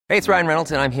Hey, it's Ryan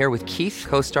Reynolds, and I'm here with Keith,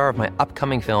 co-star of my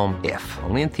upcoming film, If,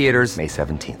 only in theaters May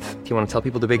 17th. Do you want to tell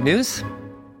people the big news?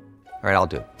 All right, I'll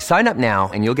do it. Sign up now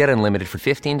and you'll get unlimited for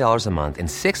 $15 a month and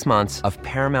 6 months of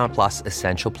Paramount Plus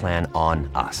Essential Plan on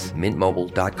us.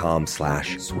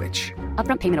 MintMobile.com/switch.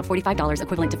 Upfront payment of $45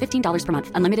 equivalent to $15 per month.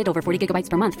 Unlimited over 40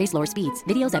 gigabytes per month. Face lower speeds.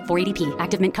 Videos at 480p.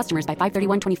 Active Mint customers by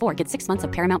 531.24 get 6 months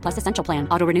of Paramount Plus Essential Plan.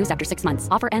 Auto renews after 6 months.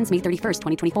 Offer ends May 31st,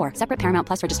 2024. Separate Paramount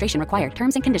Plus registration required.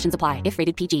 Terms and conditions apply if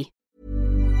rated PG.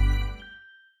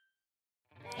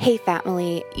 Hey,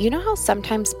 family, you know how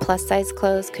sometimes plus-size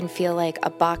clothes can feel like a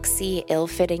boxy,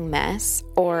 ill-fitting mess?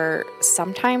 Or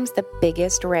sometimes the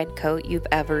biggest red coat you've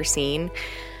ever seen?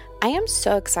 I am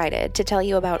so excited to tell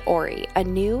you about Ori, a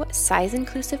new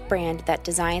size-inclusive brand that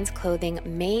designs clothing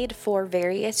made for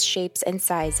various shapes and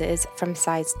sizes from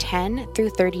size 10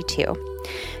 through 32.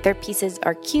 Their pieces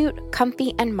are cute,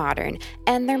 comfy, and modern,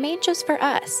 and they're made just for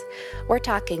us. We're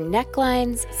talking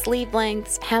necklines, sleeve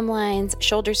lengths, hemlines,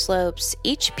 shoulder slopes.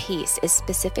 Each piece is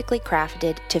specifically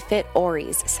crafted to fit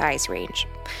Ori's size range.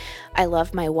 I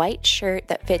love my white shirt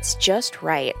that fits just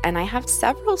right, and I have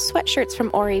several sweatshirts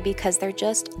from Ori because they're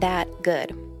just that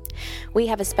good. We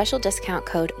have a special discount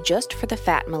code just for the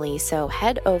family, so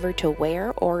head over to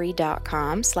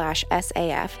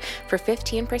wearori.com/SAF for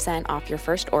 15% off your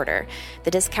first order.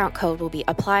 The discount code will be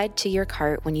applied to your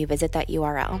cart when you visit that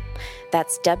URL.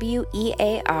 That's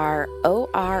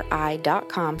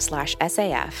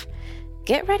wearori.com/SAF.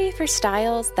 Get ready for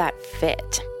styles that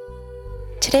fit.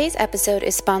 Today's episode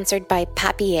is sponsored by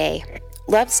Papier.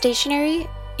 Love stationery?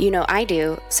 You know I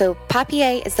do, so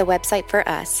Papier is the website for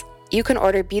us. You can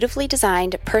order beautifully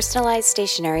designed, personalized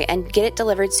stationery and get it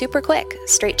delivered super quick,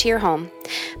 straight to your home.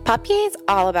 Papier is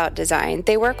all about design.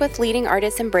 They work with leading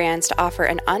artists and brands to offer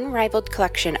an unrivaled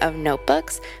collection of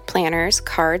notebooks, planners,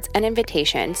 cards, and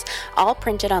invitations, all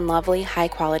printed on lovely,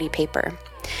 high-quality paper.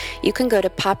 You can go to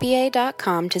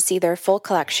papier.com to see their full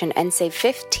collection and save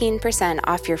 15%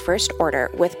 off your first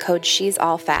order with code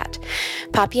SHE'SALLFAT.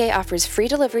 Papier offers free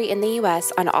delivery in the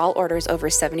U.S. on all orders over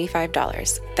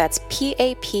 $75. That's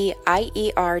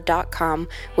PAPIER.com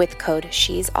with code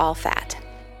SHE'SALLFAT.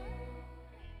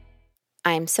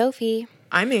 I'm Sophie.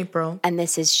 I'm April. And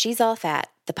this is She's All Fat,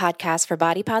 the podcast for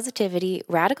body positivity,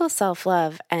 radical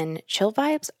self-love, and chill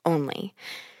vibes only.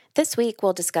 This week,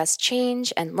 we'll discuss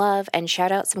change and love and shout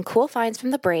out some cool finds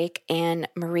from the break, and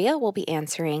Maria will be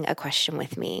answering a question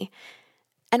with me.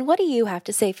 And what do you have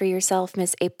to say for yourself,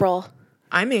 Miss April?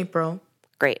 I'm April.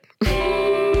 Great. Calling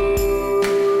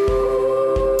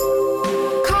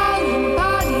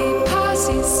body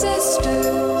posse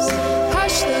sisters,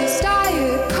 hush those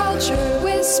diet culture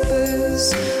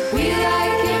whispers. We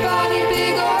like your body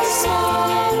big or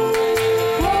small,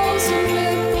 rolls and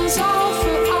ripples all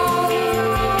for all.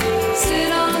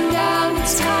 Sit on down,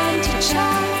 it's time to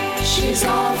chat. She's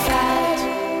all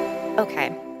fat.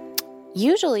 Okay.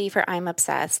 Usually for I'm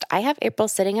Obsessed, I have April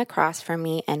sitting across from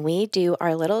me and we do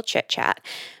our little chit chat.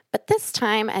 But this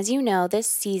time, as you know, this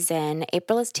season,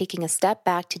 April is taking a step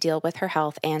back to deal with her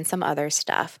health and some other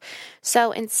stuff.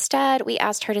 So instead, we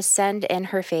asked her to send in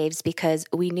her faves because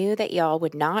we knew that y'all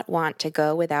would not want to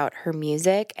go without her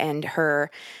music and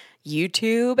her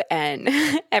YouTube and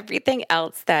everything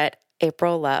else that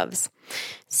April loves.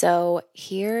 So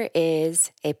here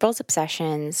is April's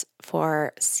Obsessions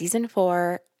for Season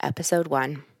 4, Episode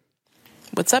 1.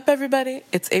 What's up, everybody?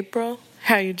 It's April.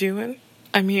 How you doing?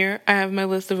 I'm here. I have my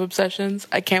list of obsessions.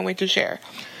 I can't wait to share.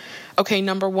 Okay,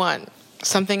 number 1.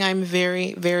 Something I'm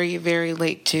very, very, very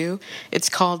late to. It's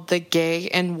called The Gay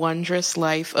and Wondrous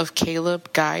Life of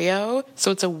Caleb Gallo.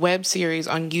 So it's a web series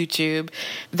on YouTube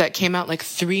that came out like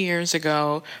 3 years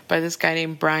ago by this guy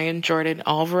named Brian Jordan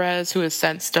Alvarez, who has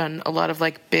since done a lot of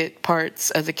like bit parts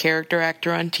as a character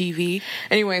actor on TV.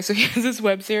 Anyway, so he has this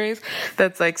web series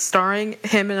that's like starring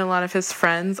him and a lot of his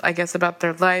friends, I guess, about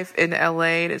their life in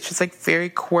LA. And it's just like very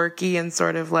quirky and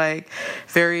sort of like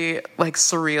very like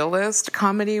surrealist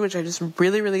comedy, which I just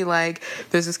really, really like.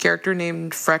 There's this character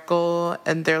named Freckle,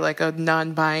 and they're like a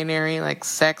non-binary, like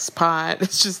sex pot.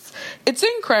 It's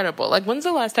incredible. Like, when's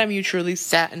the last time you truly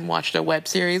sat and watched a web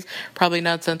series? Probably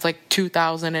not since like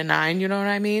 2009, you know what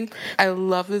I mean? I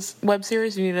love this web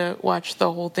series. You need to watch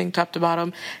the whole thing top to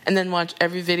bottom, and then watch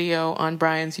every video on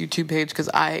Brian's YouTube page, because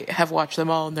I have watched them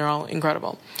all, and they're all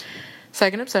incredible.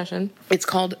 Second obsession, it's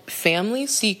called Family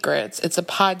Secrets. It's a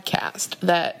podcast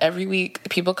that every week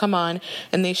people come on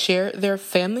and they share their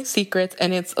family secrets,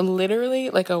 and it's literally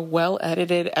like a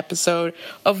well-edited episode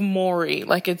of Maury.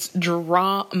 Like, it's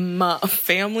drama,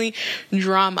 family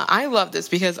drama. I love this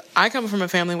because I come from a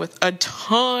family with a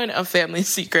ton of family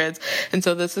secrets, and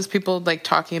so this is people like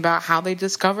talking about how they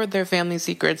discovered their family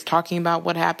secrets, talking about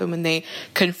what happened when they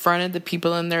confronted the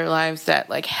people in their lives that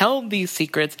like held these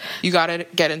secrets. You gotta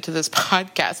get into this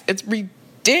podcast. It's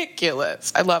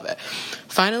ridiculous. I love it.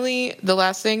 Finally, the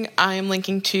last thing I am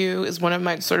linking to is one of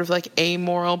my sort of like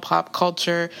amoral pop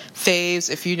culture faves.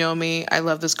 If you know me, I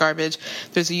love this garbage.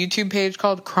 There's a YouTube page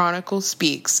called Chronicle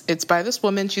Speaks. It's by this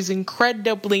woman. She's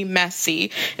incredibly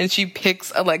messy, and she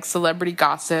picks a like celebrity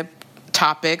gossip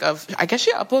topic of, I guess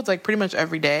she uploads like pretty much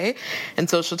every day, and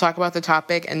so she'll talk about the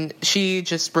topic and she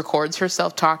just records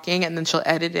herself talking, and then she'll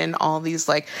edit in all these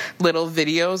like little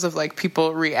videos of like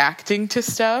people reacting to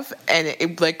stuff, and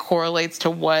it like correlates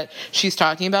to what she's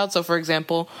talking about. So for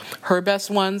example, her best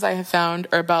ones I have found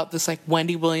are about this like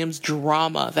Wendy Williams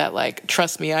drama that, like,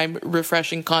 trust me, I'm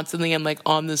refreshing constantly and like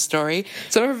on this story.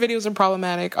 Some of her videos are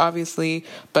problematic, obviously,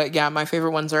 but yeah, my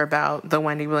favorite ones are about the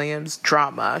Wendy Williams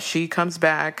drama. She comes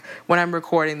back when I'm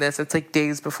recording this, it's like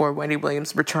days before Wendy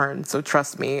Williams returns, so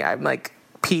trust me, I'm like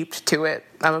peeped to it.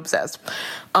 I'm obsessed.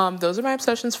 Those are my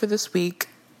obsessions for this week.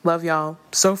 Love y'all.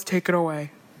 Soph, take it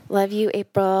away. Love you,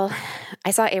 April.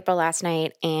 I saw April last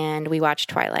night and we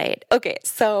watched Twilight. Okay,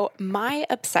 so my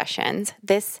obsessions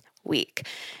this week.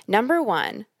 Number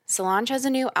one, Solange has a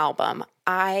new album.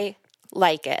 I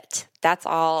like it. That's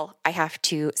all I have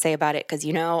to say about it because,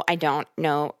 you know, I don't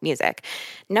know music.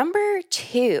 Number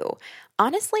two,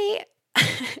 honestly,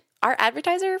 our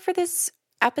advertiser for this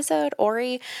episode,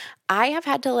 Ori, I have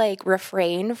had to like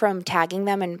refrain from tagging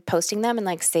them and posting them and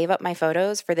like save up my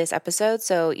photos for this episode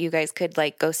so you guys could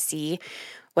like go see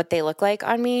what they look like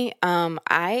on me.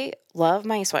 I love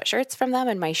my sweatshirts from them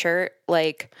and my shirt.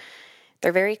 Like,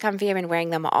 they're very comfy. I've been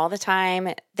wearing them all the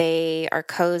time. They are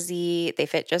cozy. They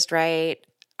fit just right.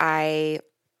 I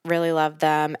really love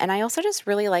them. And I also just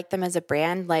really like them as a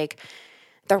brand. Like,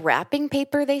 the wrapping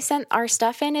paper they sent our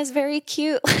stuff in is very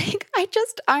cute. Like,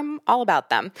 I'm all about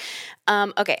them.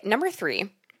 Okay, number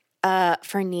three.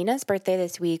 For Nina's birthday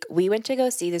this week, we went to go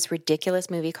see this ridiculous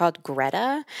movie called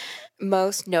Greta.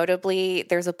 Most notably,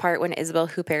 there's a part when Isabelle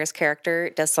Huppert's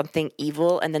character does something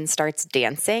evil and then starts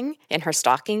dancing in her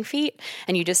stocking feet,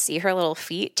 and you just see her little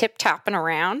feet tip-tapping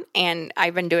around, and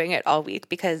I've been doing it all week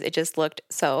because it just looked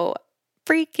so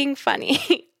freaking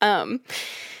funny.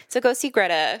 So go see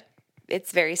Greta.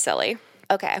 It's very silly.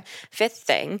 Okay, fifth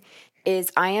thing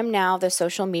is I am now the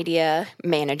social media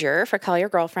manager for Call Your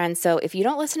Girlfriend. So if you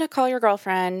don't listen to Call Your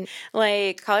Girlfriend,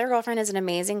 like, Call Your Girlfriend is an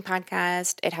amazing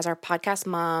podcast. It has our podcast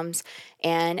moms,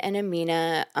 Anne and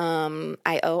Amina.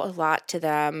 I owe a lot to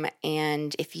them.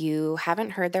 And if you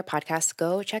haven't heard their podcast,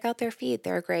 go check out their feed.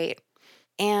 They're great.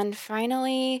 And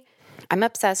finally, I'm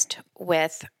obsessed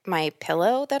with my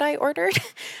pillow that I ordered.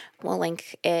 We'll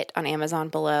link it on Amazon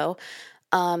below.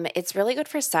 It's really good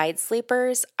for side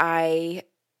sleepers. I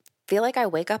feel like I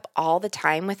wake up all the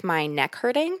time with my neck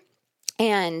hurting,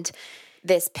 and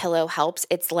this pillow helps.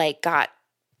 It's like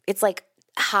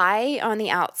high on the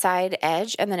outside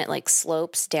edge, and then it like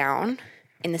slopes down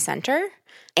in the center,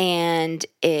 and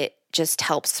it just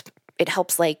helps. It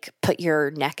helps like put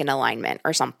your neck in alignment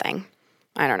or something.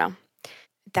 I don't know.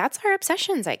 That's our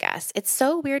obsessions, I guess. It's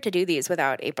so weird to do these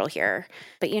without April here,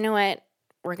 but you know what?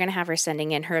 We're going to have her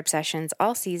sending in her obsessions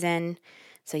all season,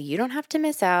 so you don't have to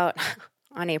miss out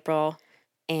on April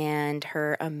and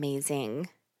her amazing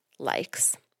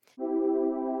likes.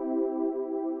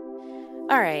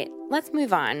 All right, let's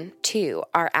move on to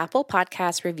our Apple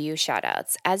Podcast review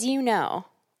shoutouts. As you know,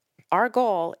 our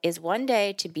goal is one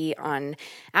day to be on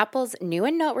Apple's new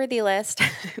and noteworthy list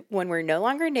when we're no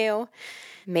longer new.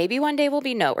 Maybe one day we'll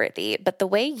be noteworthy, but the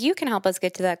way you can help us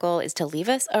get to that goal is to leave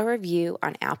us a review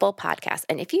on Apple Podcasts.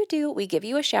 And if you do, we give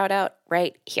you a shout out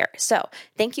right here. So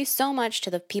thank you so much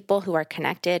to the people who are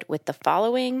connected with the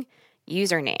following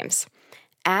usernames: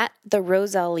 at the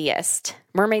Rosaliest,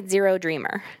 Mermaid Zero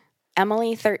Dreamer,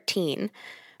 Emily 13,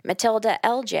 Matilda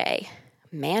LJ,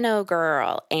 Mano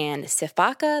Girl, and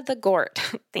Sifaka the Gort.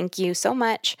 Thank you so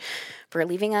much for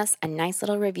leaving us a nice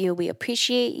little review. We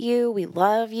appreciate you. We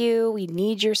love you. We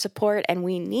need your support, and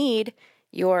we need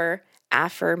your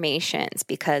affirmations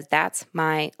because that's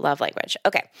my love language.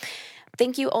 Okay.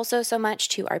 Thank you also so much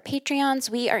to our Patreons.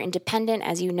 We are independent,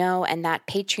 as you know, and that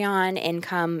Patreon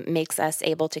income makes us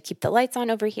able to keep the lights on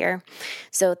over here.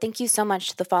 So thank you so much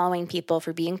to the following people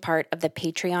for being part of the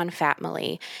Patreon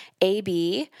family: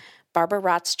 AB, Barbara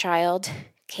Rothschild,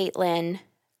 Caitlin,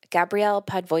 Gabrielle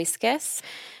Podvoiskis,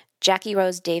 Jackie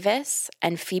Rose Davis,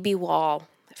 and Phoebe Wall.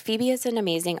 Phoebe is an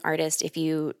amazing artist. If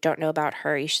you don't know about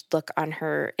her, you should look on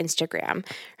her Instagram.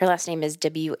 Her last name is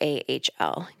Wahl,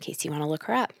 in case you want to look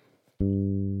her up.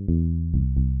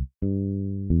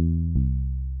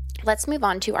 Let's move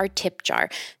on to our tip jar.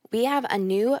 We have a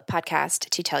new podcast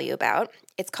to tell you about.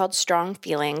 It's called Strong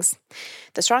Feelings.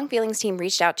 The Strong Feelings team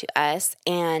reached out to us,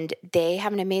 and they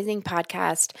have an amazing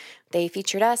podcast. They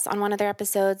featured us on one of their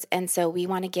episodes, and so we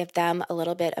want to give them a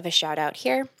little bit of a shout out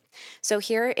here. So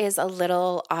here is a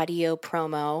little audio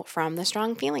promo from the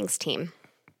Strong Feelings team.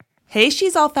 Hey,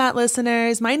 She's All Fat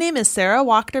listeners. My name is Sarah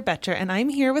Wachter-Betcher, and I'm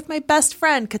here with my best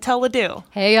friend, Cattell Ledoux.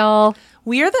 Hey, y'all.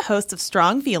 We are the hosts of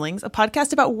Strong Feelings, a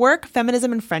podcast about work,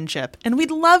 feminism, and friendship, and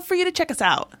we'd love for you to check us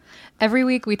out. Every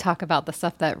week we talk about the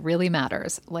stuff that really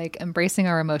matters, like embracing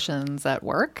our emotions at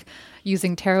work,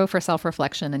 using tarot for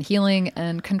self-reflection and healing,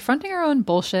 and confronting our own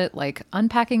bullshit like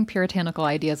unpacking puritanical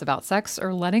ideas about sex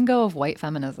or letting go of white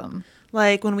feminism.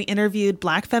 Like when we interviewed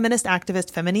Black feminist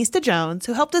activist Feminista Jones,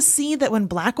 who helped us see that when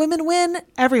Black women win,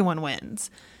 everyone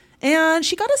wins. And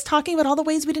she got us talking about all the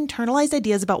ways we'd internalized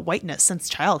ideas about whiteness since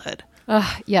childhood.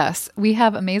 Yes, we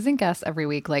have amazing guests every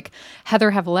week, like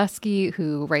Heather Havaleski,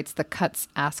 who writes the Cuts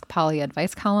Ask Polly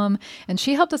advice column, and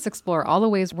she helped us explore all the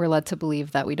ways we're led to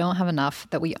believe that we don't have enough,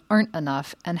 that we aren't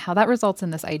enough, and how that results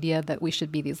in this idea that we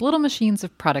should be these little machines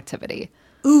of productivity.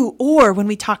 Ooh, or when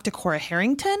we talked to Cora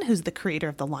Harrington, who's the creator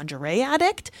of The Lingerie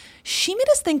Addict, she made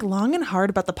us think long and hard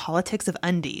about the politics of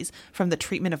undies, from the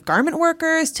treatment of garment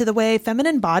workers to the way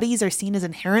feminine bodies are seen as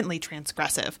inherently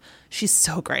transgressive. She's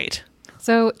so great.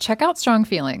 So check out Strong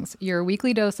Feelings, your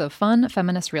weekly dose of fun,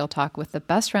 feminist real talk with the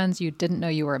best friends you didn't know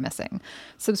you were missing.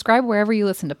 Subscribe wherever you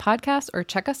listen to podcasts or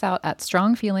check us out at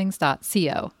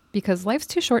strongfeelings.co, because life's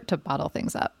too short to bottle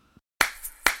things up.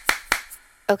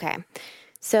 Okay.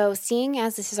 So seeing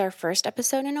as this is our first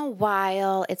episode in a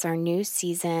while, it's our new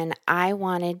season, I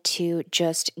wanted to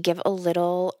just give a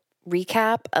little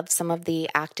recap of some of the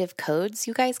active codes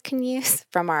you guys can use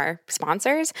from our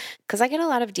sponsors, because I get a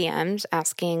lot of DMs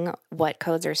asking what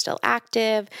codes are still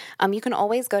active. You can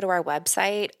always go to our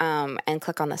website and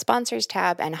click on the sponsors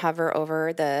tab and hover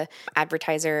over the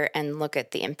advertiser and look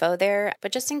at the info there.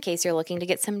 But just in case you're looking to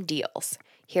get some deals,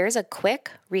 here's a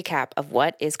quick recap of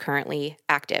what is currently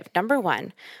active. Number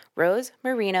 1, Rose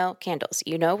Merino candles.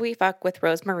 You know we fuck with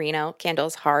Rose Merino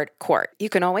candles hardcore. You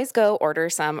can always go order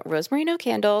some Rose Merino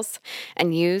candles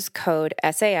and use code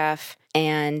SAF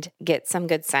and get some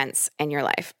good scents in your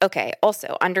life. Okay,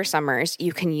 also under summers,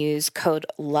 you can use code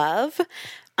LOVE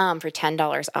for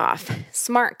 $10 off.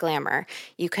 Smart Glamour,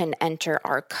 you can enter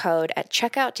our code at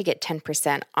checkout to get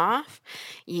 10% off.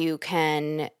 You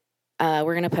can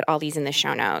we're going to put all these in the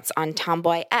show notes. On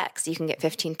Tomboy X, you can get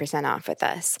 15% off with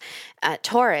us. At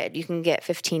Torrid, you can get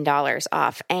 $15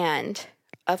 off. And,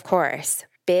 of course,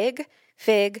 Big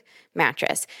Fig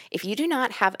mattress. If you do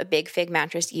not have a Big Fig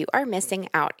mattress, you are missing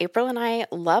out. April and I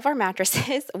love our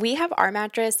mattresses. We have our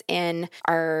mattress in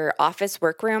our office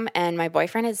workroom, and my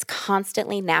boyfriend is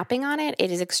constantly napping on it.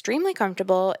 It is extremely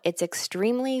comfortable. It's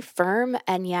extremely firm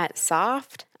and yet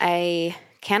soft. I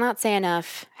cannot say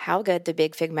enough how good the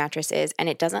Big Fig mattress is, and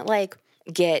it doesn't like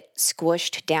get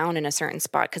squished down in a certain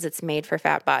spot because it's made for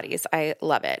fat bodies. I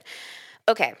love it.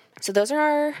 Okay, so those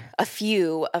are a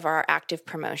few of our active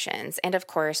promotions, and of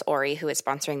course Ori, who is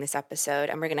sponsoring this episode,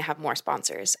 and we're going to have more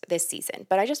sponsors this season.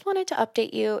 But I just wanted to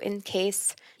update you in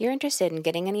case you're interested in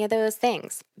getting any of those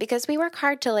things, because we work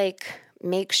hard to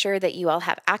make sure that you all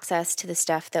have access to the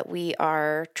stuff that we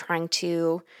are trying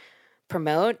to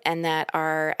promote, and that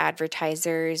our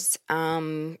advertisers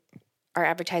are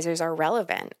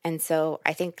relevant. And so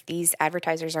I think these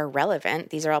advertisers are relevant.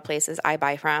 These are all places I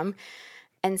buy from.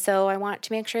 And so I want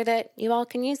to make sure that you all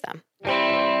can use them.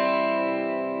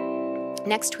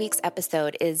 Next week's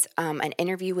episode is an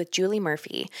interview with Julie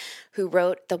Murphy, who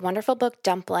wrote the wonderful book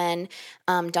Dumplin'.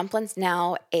 Dumplin's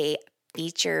now a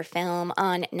feature film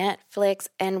on Netflix,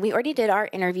 and we already did our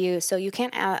interview, so you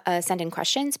can't send in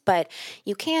questions, but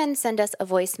you can send us a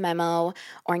voice memo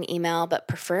or an email, but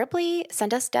preferably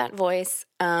send us that voice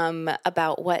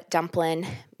about what Dumplin'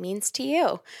 means to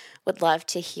you. Would love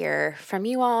to hear from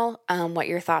you all what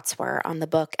your thoughts were on the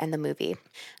book and the movie.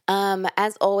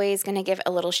 As always, going to give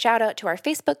a little shout out to our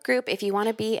Facebook group. If you want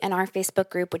to be in our Facebook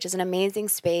group, which is an amazing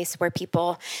space where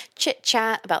people chit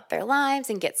chat about their lives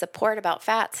and get support about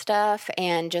fat stuff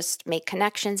and just make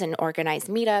connections and organize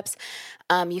meetups,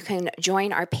 you can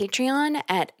join our Patreon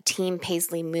at Team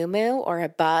Paisley Moo Moo or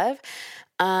above.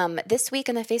 This week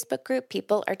in the Facebook group,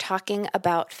 people are talking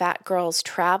about fat girls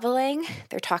traveling.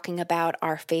 They're talking about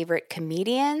our favorite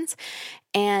comedians.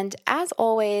 And as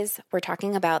always, we're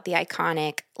talking about the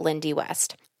iconic Lindy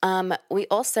West. We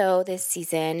also this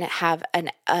season have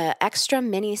an extra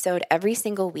mini-sode every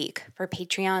single week for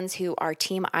Patreons who are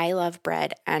Team I Love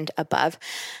Bread and above.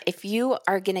 If you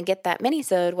are going to get that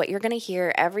mini-sode, what you're going to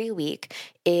hear every week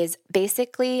is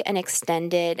basically an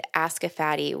extended Ask a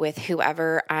Fatty with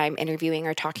whoever I'm interviewing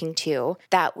or talking to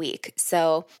that week.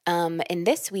 So in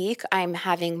this week, I'm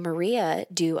having Maria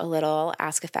do a little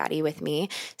Ask a Fatty with me.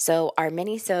 So our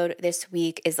mini-sode this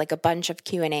week is like a bunch of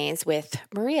Q&As with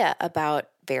Maria about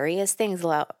various things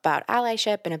about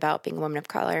allyship and about being a woman of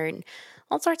color and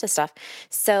all sorts of stuff.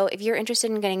 So if you're interested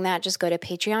in getting that, just go to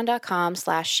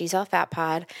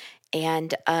patreon.com/She'sAllFatPod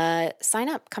and sign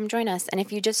up. Come join us. And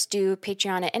if you just do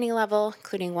Patreon at any level,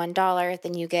 including $1,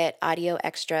 then you get audio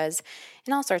extras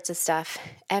and all sorts of stuff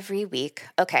every week.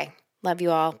 Okay. Love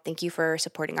you all. Thank you for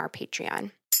supporting our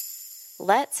Patreon.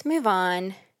 Let's move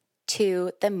on to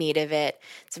the meat of it.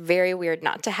 It's very weird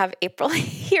not to have April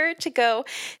here to go.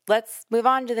 Let's move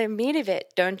on to the meat of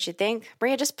it, don't you think?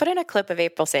 Maria, just put in a clip of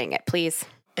April saying it, please.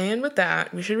 And with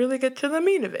that, we should really get to the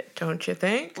meat of it, don't you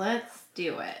think? Let's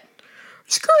do it.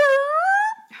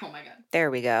 Oh my God.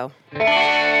 There we go.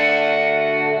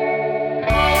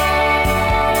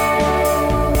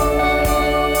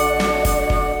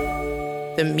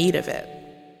 The meat of it.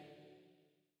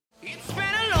 It's been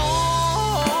a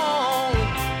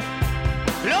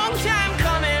long time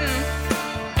coming,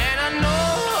 and I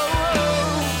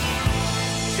know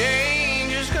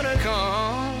change is gonna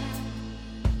come.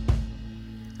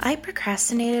 I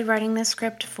procrastinated writing this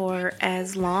script for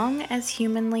as long as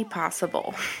humanly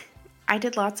possible. I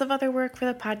did lots of other work for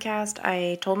the podcast.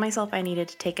 I told myself I needed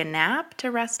to take a nap to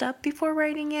rest up before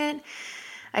writing it.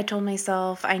 I told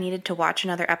myself I needed to watch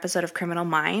another episode of Criminal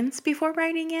Minds before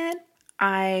writing it.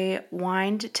 I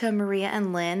whined to Maria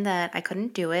and Lynn that I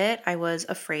couldn't do it. I was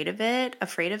afraid of it,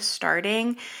 afraid of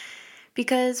starting,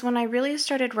 because when I really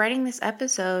started writing this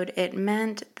episode, it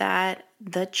meant that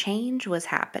the change was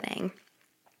happening.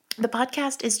 The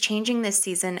podcast is changing this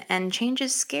season, and change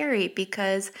is scary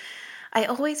because I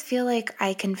always feel like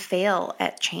I can fail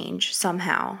at change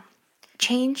somehow.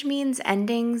 Change means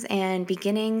endings and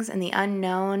beginnings and the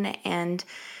unknown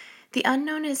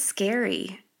is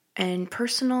scary and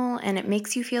personal, and it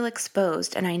makes you feel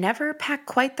exposed. And I never pack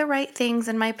quite the right things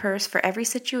in my purse for every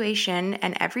situation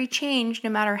and every change, no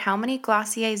matter how many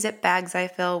Glossier zip bags I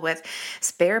fill with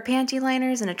spare panty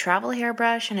liners and a travel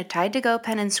hairbrush and a Tide-to-Go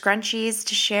pen and scrunchies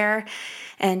to share,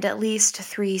 and at least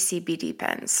 3 CBD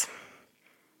pens.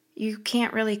 You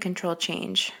can't really control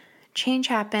change. Change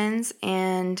happens,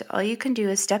 and all you can do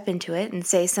is step into it and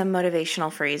say some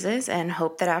motivational phrases and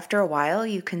hope that after a while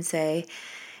you can say,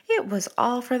 "It was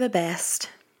all for the best."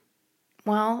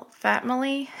 Well,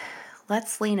 family,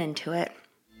 let's lean into it.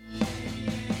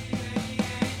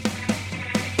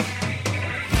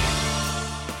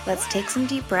 Let's take some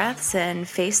deep breaths and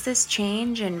face this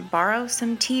change and borrow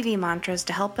some TV mantras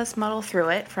to help us muddle through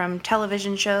it, from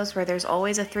television shows where there's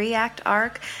always a 3-act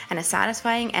arc and a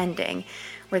satisfying ending,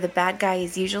 where the bad guy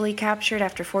is usually captured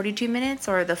after 42 minutes,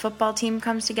 or the football team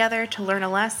comes together to learn a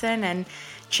lesson, and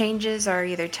changes are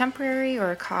either temporary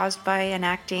or caused by an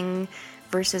acting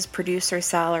versus producer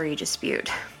salary dispute.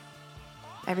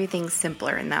 Everything's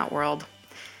simpler in that world.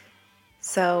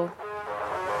 So,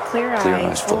 clear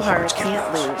eyes, full heart,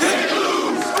 can't lose.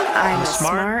 I'm a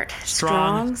smart,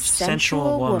 strong,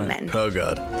 sensual woman. Oh,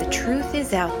 God. The truth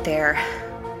is out there.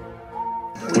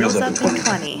 Wheels up in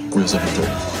 20. Wheels up in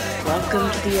 30. Welcome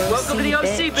to the OC, Welcome to the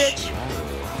OC, bitch.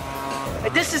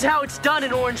 And this is how it's done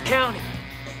in Orange County.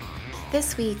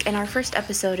 This week, in our first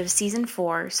episode of Season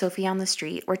 4, Sophie on the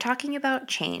Street, we're talking about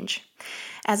change.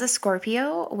 As a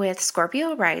Scorpio with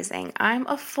Scorpio rising, I'm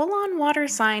a full-on water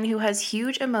sign who has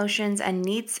huge emotions and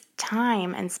needs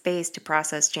time and space to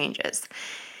process changes.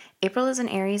 April is an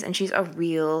Aries, and she's a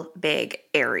real big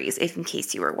Aries, if in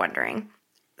case you were wondering.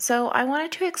 So I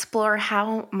wanted to explore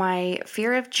how my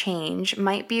fear of change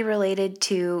might be related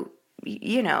to,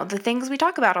 the things we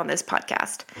talk about on this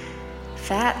podcast.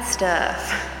 Fat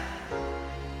stuff.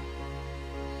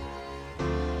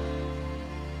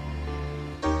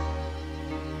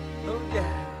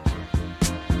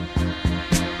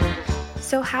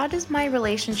 So how does my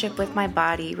relationship with my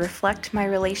body reflect my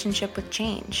relationship with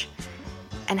change?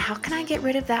 And how can I get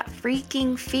rid of that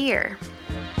freaking fear?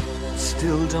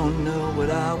 Still don't know what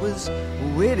I was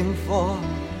waiting for.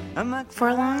 For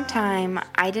a long time,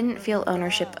 I didn't feel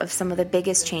ownership of some of the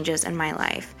biggest changes in my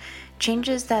life.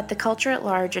 Changes that the culture at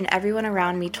large and everyone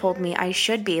around me told me I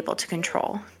should be able to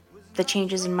control. the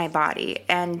changes in my body,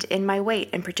 and in my weight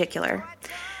in particular.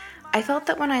 I felt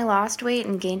that when I lost weight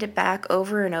and gained it back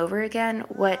over and over again,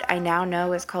 what I now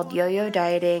know is called yo-yo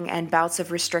dieting and bouts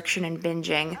of restriction and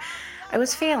binging, I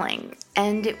was failing.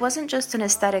 And it wasn't just an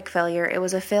aesthetic failure, it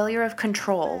was a failure of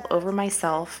control over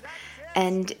myself.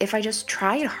 And if I just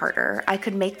tried harder, I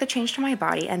could make the change to my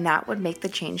body, and that would make the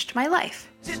change to my life.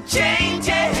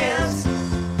 Changes.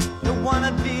 Don't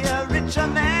wanna be a richer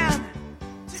man.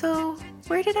 So,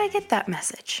 where did I get that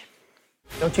message?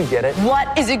 Don't you get it?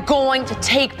 What is it going to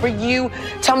take for you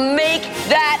to make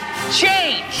that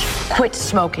change? Quit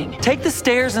smoking. Take the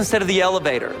stairs instead of the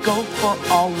elevator. Go for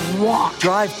a walk.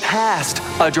 Drive past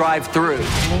a drive-through.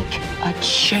 Make a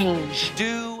change.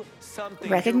 Do something.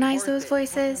 Recognize those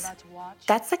voices?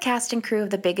 That's the cast and crew of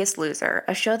The Biggest Loser,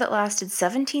 a show that lasted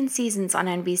 17 seasons on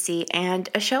NBC and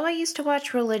a show I used to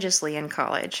watch religiously in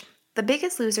college. The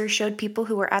Biggest Loser showed people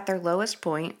who were at their lowest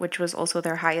point, which was also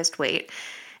their highest weight,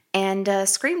 and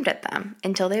screamed at them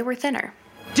until they were thinner.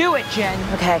 Do it, Jen.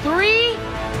 Okay. 3,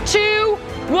 2,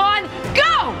 1,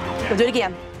 go! We'll do it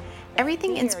again.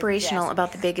 Everything inspirational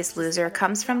about The Biggest Loser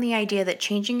comes from the idea that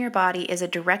changing your body is a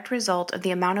direct result of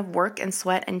the amount of work and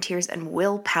sweat and tears and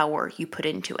willpower you put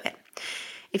into it.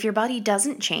 If your body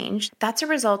doesn't change, that's a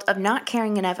result of not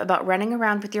caring enough about running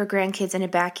around with your grandkids in a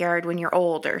backyard when you're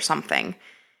old or something.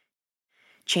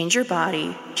 Change your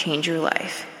body, change your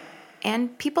life.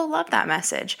 And people love that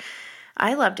message.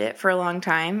 I loved it for a long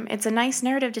time. It's a nice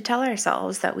narrative to tell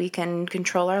ourselves that we can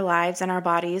control our lives and our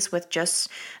bodies with just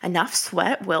enough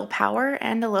sweat, willpower,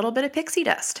 and a little bit of pixie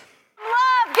dust.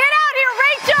 Love, get out here,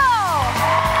 Rachel!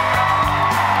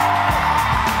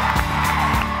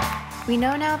 We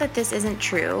know now that this isn't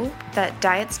true, that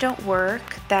diets don't work,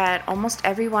 that almost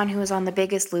everyone who is on The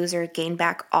Biggest Loser gained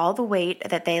back all the weight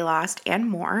that they lost and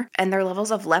more, and their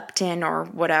levels of leptin or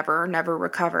whatever never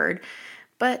recovered.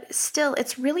 But still,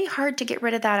 it's really hard to get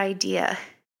rid of that idea.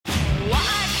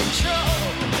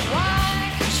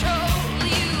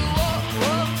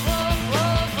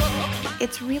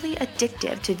 It's really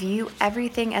addictive to view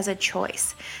everything as a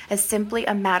choice, as simply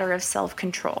a matter of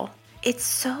self-control. It's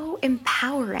so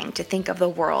empowering to think of the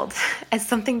world as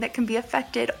something that can be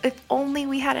affected if only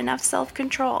we had enough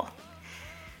self-control.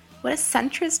 What a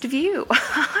centrist view,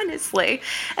 honestly.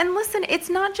 And listen, it's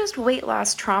not just weight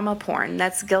loss trauma porn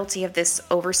that's guilty of this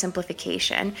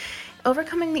oversimplification.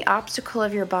 Overcoming the obstacle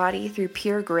of your body through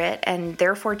pure grit and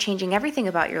therefore changing everything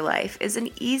about your life is an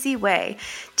easy way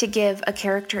to give a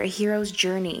character a hero's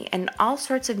journey in all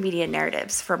sorts of media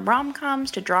narratives, from rom-coms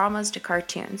to dramas to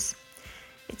cartoons.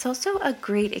 It's also a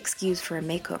great excuse for a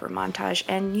makeover montage,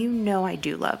 and you know I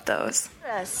do love those.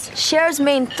 Cher's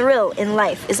main thrill in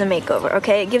life is a makeover,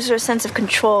 okay? It gives her a sense of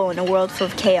control in a world full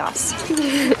of chaos.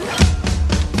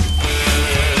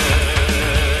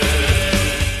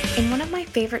 In one of my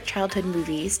favorite childhood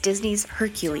movies, Disney's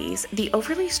Hercules, the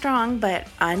overly strong but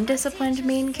undisciplined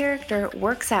main character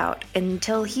works out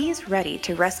until he's ready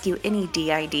to rescue any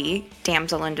DID,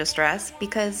 damsel in distress,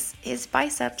 because his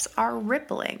biceps are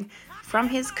rippling from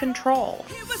his control.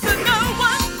 He was a no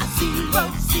one, a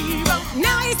zero.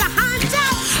 Now he's a hunter.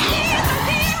 He's a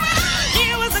hero.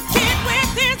 He was a kid with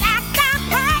his act down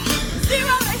pat.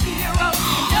 Zero to hero,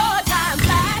 no time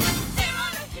flat.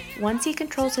 Once he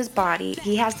controls his body,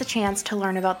 he has the chance to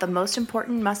learn about the most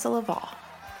important muscle of all,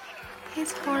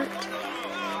 his heart.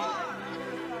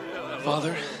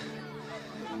 Father,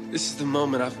 this is the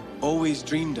moment I've always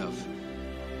dreamed of.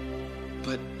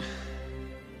 But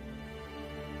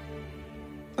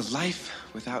a life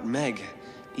without Meg,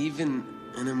 even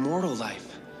an immortal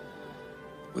life,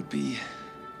 would be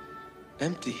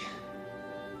empty.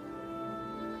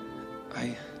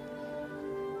 I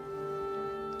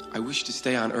wish to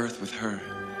stay on Earth with her.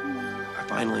 I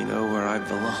finally know where I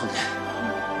belong.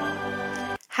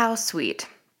 How sweet.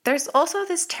 There's also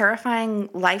this terrifying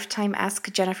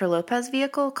Lifetime-esque Jennifer Lopez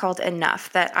vehicle called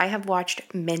Enough that I have watched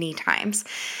many times.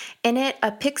 In it,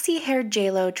 a pixie-haired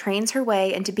J-Lo trains her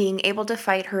way into being able to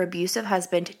fight her abusive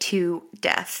husband to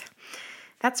death.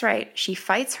 That's right, she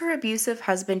fights her abusive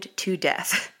husband to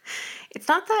death. It's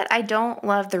not that I don't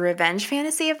love the revenge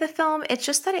fantasy of the film, it's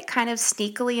just that it kind of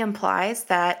sneakily implies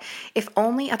that if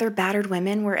only other battered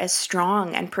women were as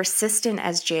strong and persistent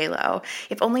as J-Lo,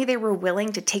 if only they were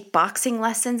willing to take boxing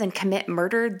lessons and commit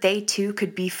murder, they too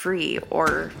could be free,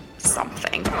 or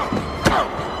something.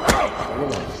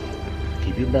 Relax.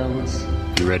 Keep your balance.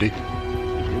 You ready?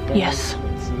 Yes.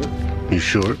 You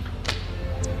sure?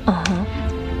 Uh-huh.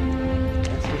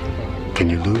 Can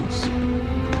you lose?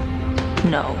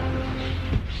 No.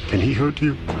 Can he hurt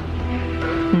you?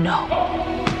 No.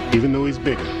 Even though he's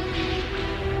bigger?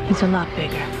 He's a lot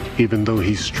bigger. Even though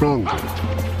he's stronger?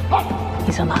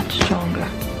 He's a lot stronger.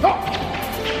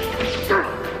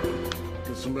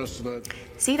 Get some rest tonight.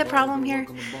 See the problem here?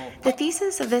 The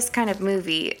thesis of this kind of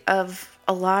movie, of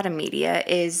a lot of media,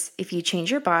 is if you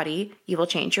change your body, you will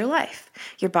change your life.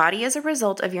 Your body is a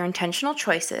result of your intentional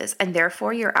choices, and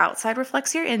therefore your outside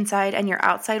reflects your inside, and your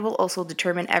outside will also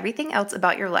determine everything else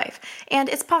about your life. And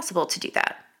it's possible to do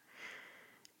that.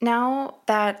 Now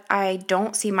that I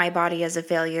don't see my body as a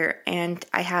failure and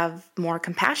I have more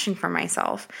compassion for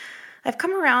myself, I've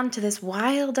come around to this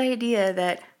wild idea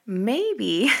that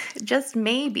maybe, just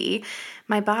maybe,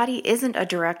 my body isn't a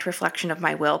direct reflection of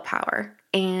my willpower,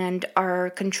 and our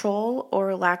control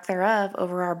or lack thereof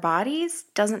over our bodies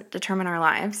doesn't determine our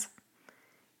lives.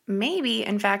 Maybe,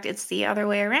 in fact, it's the other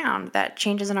way around, that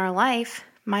changes in our life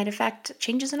might affect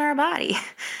changes in our body.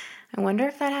 I wonder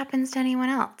if that happens to anyone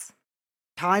else.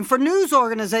 Time for news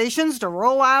organizations to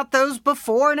roll out those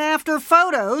before and after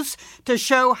photos to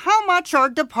show how much our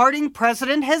departing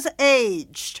president has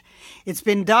aged. It's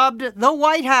been dubbed the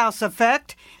White House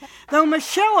effect, though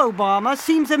Michelle Obama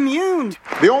seems immune.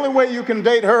 The only way you can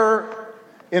date her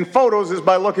in photos is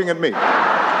by looking at me.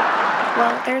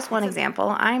 Well, there's one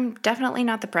example. I'm definitely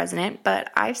not the president,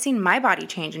 but I've seen my body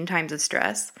change in times of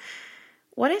stress.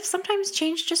 What if sometimes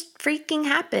change just freaking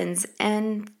happens,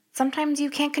 and sometimes you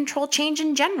can't control change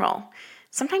in general?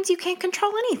 Sometimes you can't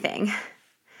control anything.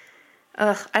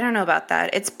 I don't know about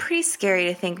that. It's pretty scary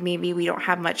to think maybe we don't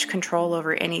have much control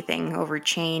over anything, over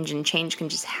change, and change can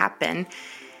just happen.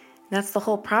 That's the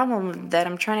whole problem that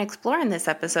I'm trying to explore in this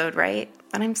episode, right?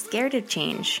 That I'm scared of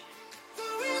change.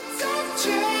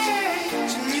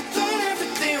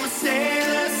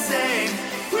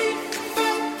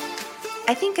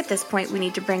 I think at this point we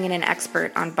need to bring in an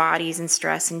expert on bodies and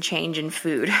stress and change and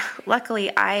food. Luckily,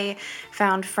 I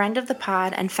found friend of the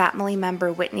pod and Fatmily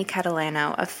member Whitney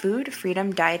Catalano, a food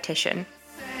freedom dietitian.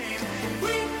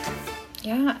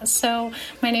 Yeah, so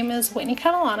my name is Whitney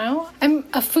Catalano. I'm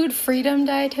a food freedom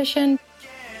dietitian.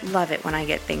 Love it when I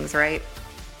get things right.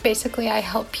 Basically, I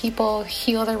help people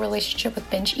heal their relationship with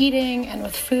binge eating and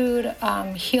with food,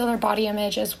 heal their body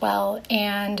image as well,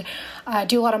 and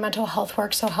do a lot of mental health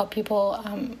work, so help people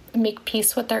make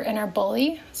peace with their inner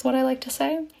bully, is what I like to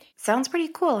say. Sounds pretty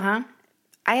cool, huh?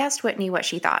 I asked Whitney what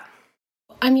she thought.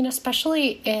 I mean,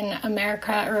 especially in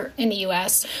America or in the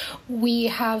US, we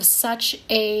have such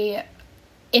a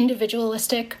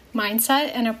individualistic mindset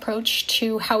and approach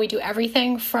to how we do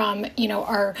everything, from,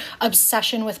 our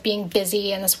obsession with being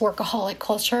busy and this workaholic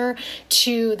culture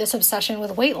to this obsession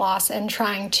with weight loss and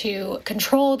trying to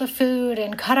control the food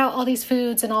and cut out all these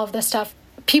foods and all of this stuff.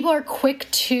 People are quick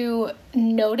to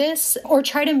notice or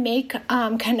try to make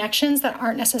connections that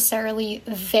aren't necessarily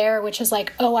there, which is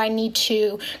like, oh, I need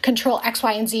to control X,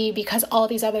 Y, and Z because all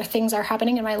these other things are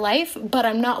happening in my life, but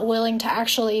I'm not willing to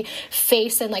actually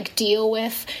face and deal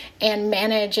with and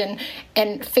manage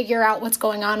and figure out what's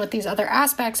going on with these other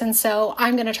aspects. And so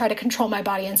I'm going to try to control my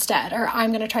body instead, or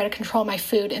I'm going to try to control my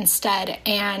food instead.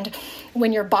 And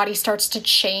when your body starts to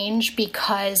change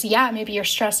because, maybe you're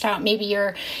stressed out, maybe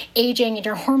you're aging and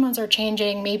your hormones are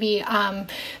changing, maybe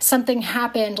something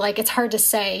happened, it's hard to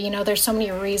say, there's so many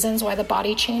reasons why the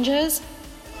body changes.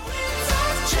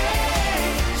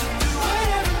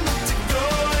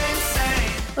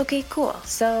 Okay, cool.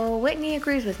 So Whitney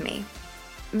agrees with me.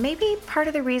 Maybe part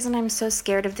of the reason I'm so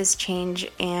scared of this change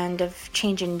and of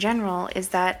change in general is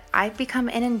that I've become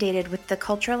inundated with the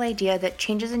cultural idea that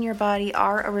changes in your body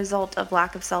are a result of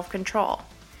lack of self-control,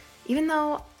 even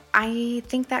though I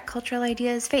think that cultural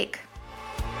idea is fake.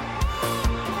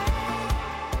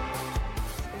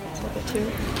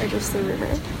 Or just the river?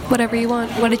 Whatever you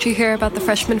want. What did you hear about the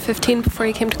Freshman 15 before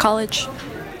you came to college?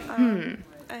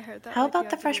 How about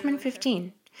the Freshman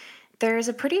 15? There's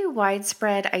a pretty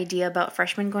widespread idea about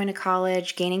freshmen going to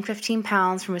college, gaining 15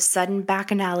 pounds from a sudden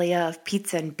bacchanalia of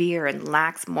pizza and beer and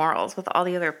lax morals with all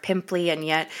the other pimply and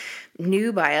yet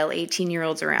nubile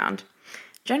 18-year-olds around.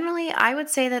 Generally, I would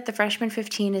say that the Freshman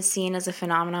 15 is seen as a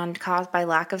phenomenon caused by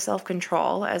lack of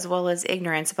self-control, as well as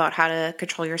ignorance about how to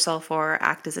control yourself or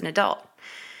act as an adult.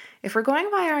 If we're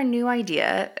going by our new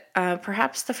idea,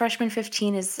 perhaps the Freshman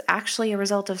 15 is actually a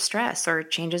result of stress or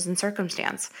changes in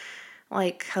circumstance.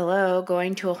 Like,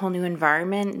 going to a whole new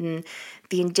environment and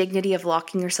the indignity of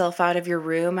locking yourself out of your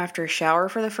room after a shower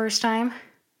for the first time.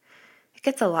 It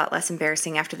gets a lot less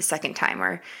embarrassing after the second time,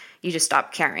 or you just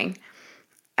stop caring.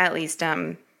 At least,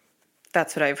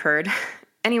 that's what I've heard.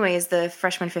 Anyways, the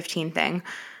Freshman 15 thing.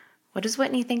 What does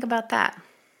Whitney think about that?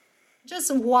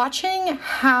 Just watching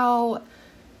how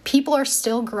people are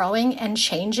still growing and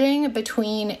changing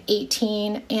between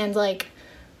 18 and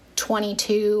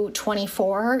 22,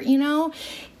 24, you know?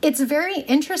 It's very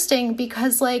interesting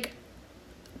because, like,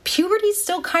 puberty's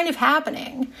still kind of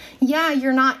happening. Yeah,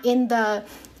 you're not in the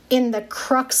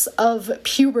crux of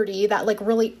puberty, that like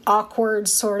really awkward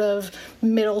sort of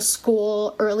middle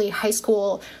school, early high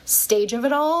school stage of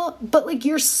it all, but like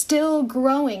you're still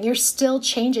growing, you're still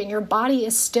changing, your body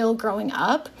is still growing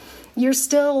up, you're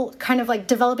still kind of like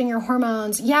developing your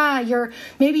hormones. Yeah,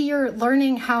 maybe you're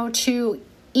learning how to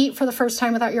eat for the first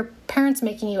time without your parents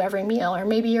making you every meal, or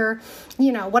maybe you're,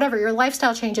 you know, whatever, your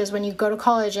lifestyle changes when you go to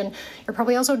college, and you're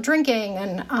probably also drinking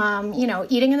and, you know,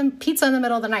 eating pizza in the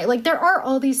middle of the night. Like, there are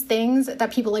all these things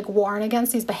that people like warn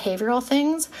against, these behavioral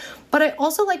things. But I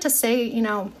also like to say, you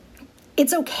know,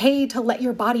 it's okay to let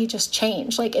your body just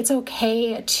change. Like, it's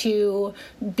okay to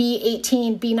be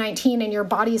 18, be 19, and your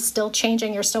body is still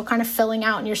changing. You're still kind of filling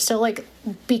out, and you're still like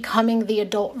becoming the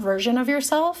adult version of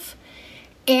yourself.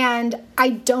 And I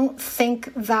don't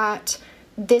think that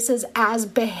this is as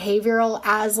behavioral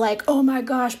as like, oh my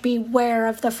gosh, beware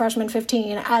of the freshman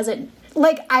 15, as it,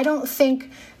 like, I don't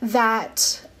think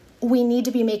that we need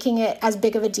to be making it as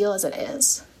big of a deal as it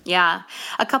is. Yeah.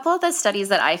 A couple of the studies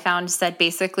that I found said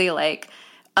basically like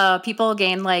people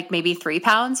gain like maybe 3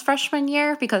 pounds freshman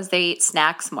year because they eat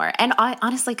snacks more. And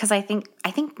honestly, because I think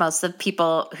most of the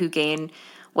people who gain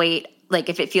weight, like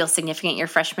if it feels significant your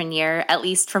freshman year, at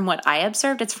least from what I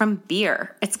observed, it's from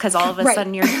beer. It's because all of a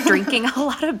sudden you're drinking a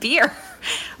lot of beer,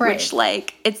 which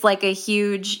like, it's like a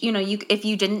huge, you know, if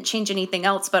you didn't change anything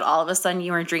else, but all of a sudden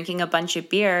you were drinking a bunch of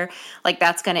beer, like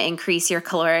that's going to increase your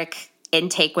caloric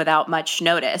intake without much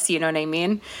notice, you know what I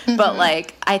mean? Mm-hmm. But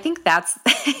like, I think that's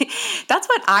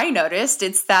what I noticed.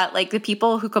 It's that like the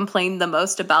people who complained the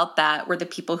most about that were the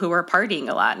people who were partying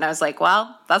a lot. And I was like,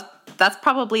 well, that's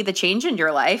probably the change in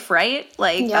your life, right?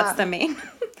 Like that's the main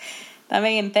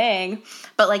thing.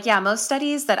 But like, yeah, most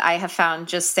studies that I have found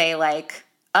just say like,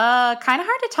 kind of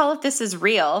hard to tell if this is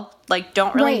real. Like,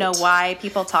 don't really know why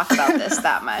people talk about this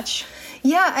that much.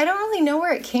 Yeah, I don't really know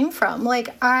where it came from.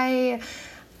 Like, I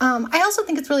also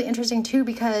think it's really interesting, too,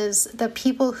 because the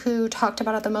people who talked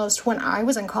about it the most when I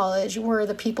was in college were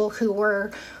the people who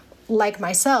were, like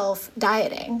myself,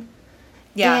 dieting.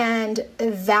 Yeah. And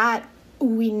that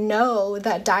we know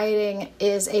that dieting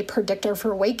is a predictor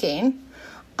for weight gain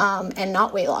and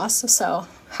not weight loss. So,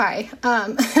 hi.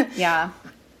 Yeah.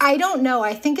 I don't know.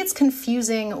 I think it's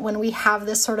confusing when we have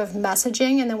this sort of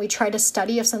messaging and then we try to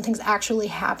study if something's actually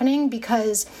happening,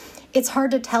 because it's hard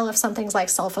to tell if something's like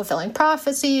self-fulfilling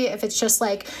prophecy, if it's just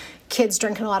like kids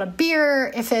drinking a lot of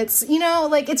beer, if it's, you know,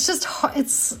 like it's just,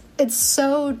 it's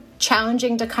so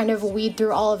challenging to kind of weed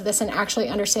through all of this and actually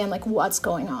understand like what's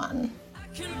going on.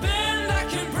 I can bend, I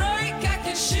can break, I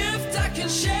can shift, I can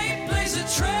shape, blaze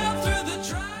a trail through the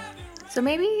drive. So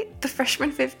maybe the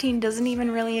freshman 15 doesn't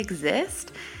even really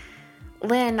exist?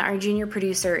 Lynn, our junior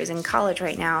producer, is in college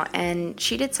right now, and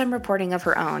she did some reporting of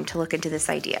her own to look into this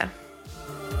idea.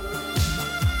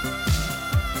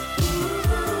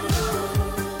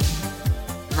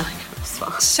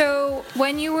 So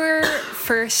when you were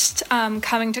first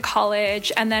coming to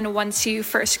college, and then once you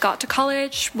first got to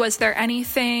college, was there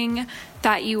anything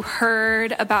that you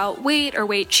heard about weight or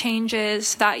weight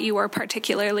changes that you were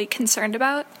particularly concerned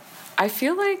about? I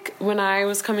feel like when I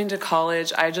was coming to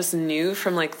college, I just knew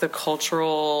from like the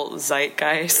cultural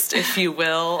zeitgeist, if you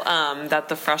will, that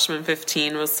the freshman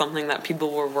 15 was something that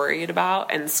people were worried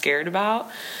about and scared about.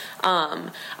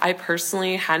 I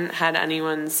personally hadn't had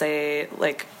anyone say,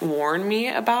 like, warn me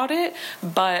about it,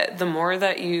 but the more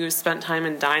that you spent time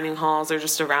in dining halls or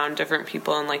just around different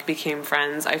people and, like, became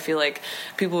friends, I feel like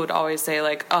people would always say,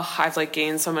 like, oh, I've, like,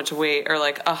 gained so much weight, or,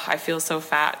 like, oh, I feel so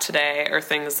fat today, or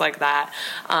things like that.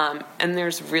 And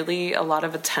there's really a lot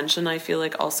of attention, I feel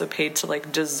like, also paid to,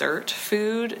 like, dessert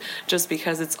food, just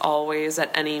because it's always at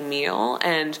any meal,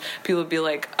 and people would be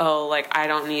like, oh, like, I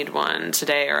don't need one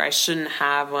today, or I shouldn't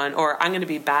have one, or I'm going to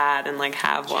be bad and like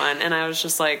have one. And I was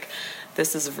just like,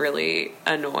 this is really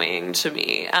annoying to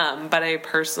me. But I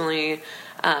personally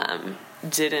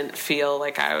didn't feel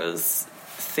like I was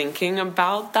thinking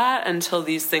about that until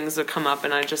these things would come up,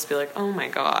 and I'd just be like, oh my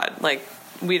God, like,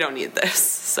 we don't need this.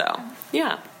 So,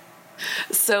 yeah.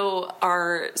 So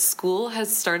our school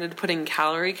has started putting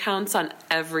calorie counts on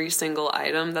every single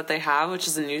item that they have, which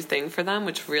is a new thing for them,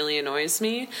 which really annoys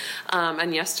me.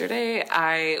 And yesterday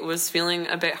I was feeling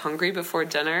a bit hungry before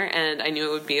dinner, and I knew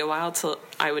it would be a while till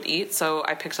I would eat, so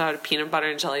I picked out a peanut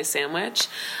butter and jelly sandwich.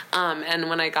 And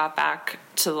when I got back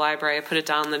to the library, I put it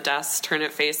down on the desk, turn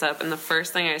it face up, and the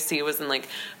first thing I see was in like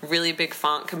really big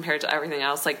font compared to everything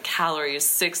else, like calories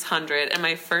 600, and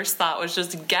my first thought was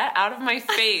just get out of my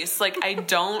face. Like, Like, I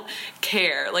don't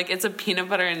care. Like, it's a peanut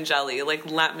butter and jelly. Like,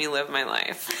 let me live my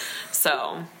life.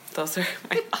 So those are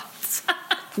my thoughts.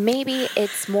 Maybe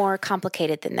it's more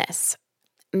complicated than this.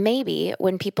 Maybe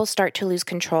when people start to lose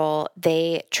control,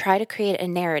 they try to create a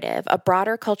narrative, a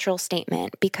broader cultural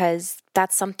statement, because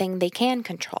that's something they can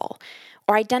control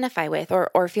or identify with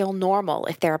or feel normal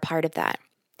if they're a part of that.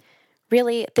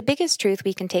 Really, the biggest truth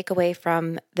we can take away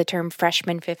from the term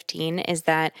freshman 15 is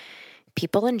that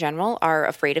people in general are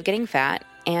afraid of getting fat,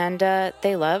 and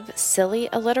they love silly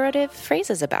alliterative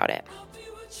phrases about it.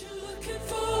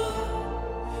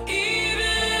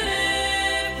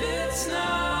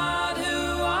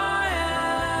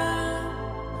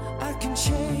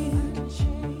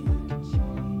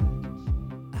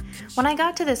 When I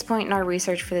got to this point in our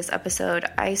research for this episode,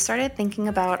 I started thinking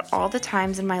about all the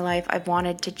times in my life I've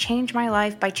wanted to change my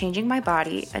life by changing my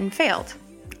body and failed,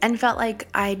 and felt like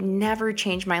I'd never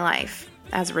change my life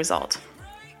as a result.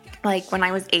 Like when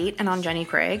I was 8 and on Jenny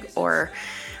Craig, or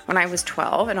when I was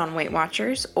 12 and on Weight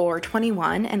Watchers, or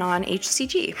 21 and on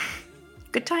HCG.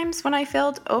 Good times when I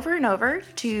failed over and over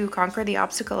to conquer the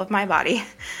obstacle of my body.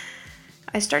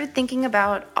 I started thinking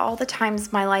about all the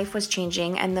times my life was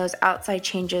changing and those outside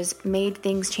changes made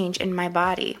things change in my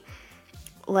body.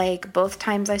 Like both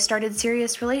times I started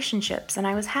serious relationships and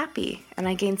I was happy and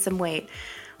I gained some weight.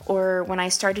 Or when I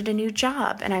started a new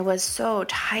job and I was so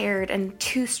tired and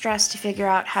too stressed to figure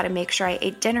out how to make sure I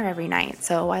ate dinner every night,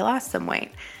 so I lost some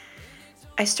weight.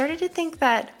 I started to think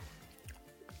that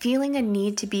feeling a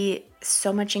need to be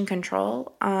so much in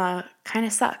control kind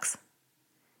of sucks.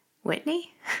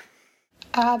 Whitney?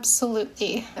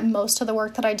 Absolutely. Most of the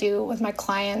work that I do with my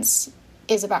clients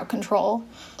is about control.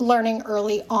 Learning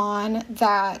early on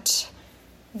that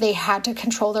they had to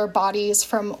control their bodies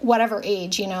from whatever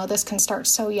age, this can start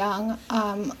so young.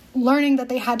 Learning that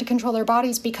they had to control their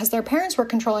bodies because their parents were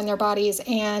controlling their bodies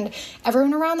and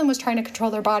everyone around them was trying to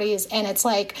control their bodies. And it's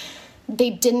like they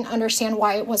didn't understand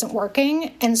why it wasn't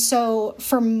working. And so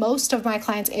for most of my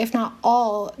clients, if not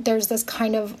all, there's this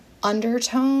kind of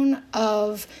undertone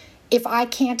of, if I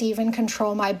can't even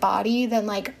control my body, then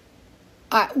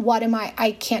what am I?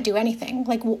 I can't do anything.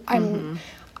 Like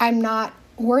I'm not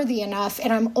worthy enough,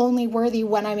 and I'm only worthy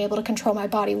when I'm able to control my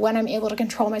body, when I'm able to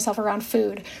control myself around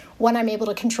food, when I'm able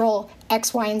to control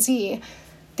X, Y, and Z.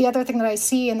 The other thing that I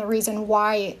see, and the reason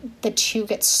why the two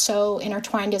get so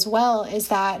intertwined as well, is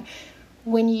that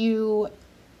when you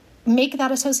make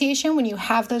that association, when you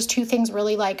have those two things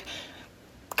really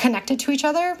connected to each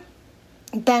other,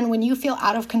 then when you feel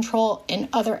out of control in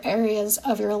other areas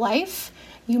of your life,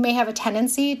 you may have a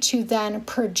tendency to then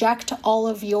project all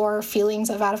of your feelings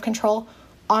of out of control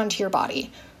onto your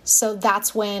body. So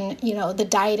that's when, the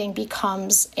dieting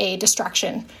becomes a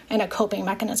distraction and a coping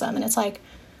mechanism. And it's like,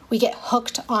 we get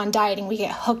hooked on dieting. We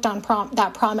get hooked on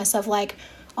that promise of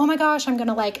oh my gosh, I'm going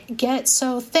to get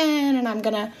so thin and I'm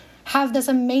going to have this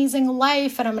amazing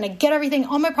life and I'm going to get everything.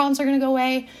 All my problems are going to go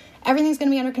away. Everything's going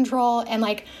to be under control, and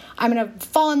I'm going to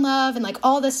fall in love and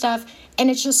all this stuff. And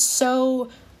it's just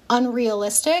so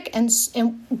unrealistic.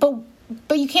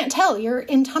 But you can't tell. You're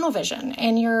in tunnel vision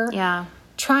and you're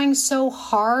trying so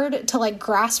hard to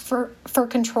grasp for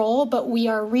control, but we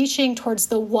are reaching towards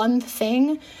the one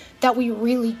thing that we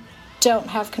really don't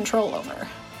have control over.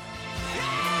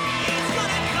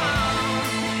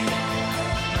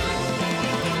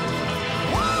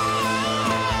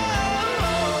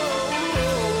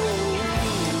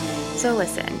 So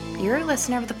listen, you're a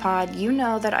listener of the pod. You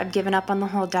know that I've given up on the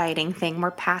whole dieting thing.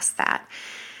 We're past that.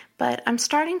 But I'm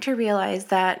starting to realize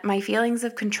that my feelings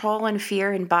of control and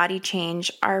fear and body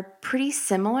change are pretty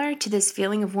similar to this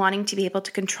feeling of wanting to be able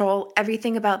to control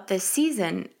everything about this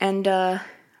season. And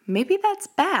maybe that's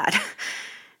bad.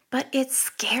 But it's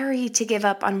scary to give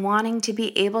up on wanting to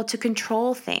be able to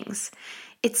control things.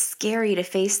 It's scary to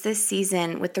face this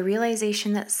season with the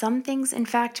realization that some things, in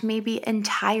fact, may be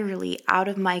entirely out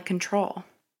of my control.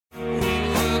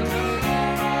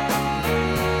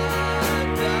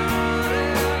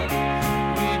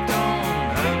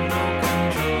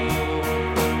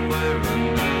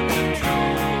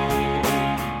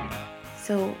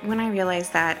 So when I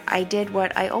realized that, I did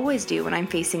what I always do when I'm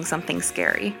facing something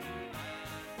scary.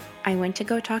 I went to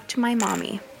go talk to my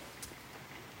mommy.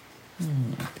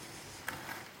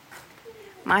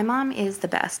 My mom is the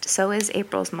best. So is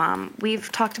April's mom.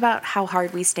 We've talked about how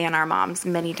hard we stand our moms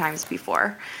many times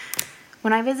before.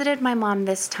 When I visited my mom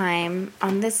this time,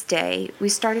 on this day, we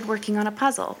started working on a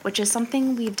puzzle, which is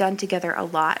something we've done together a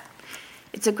lot.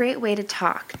 It's a great way to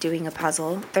talk, doing a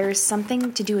puzzle. There's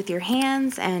something to do with your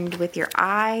hands and with your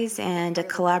eyes and a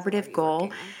collaborative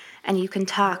goal. and you can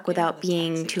talk without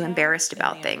being too embarrassed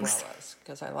about things.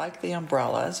 Because I like the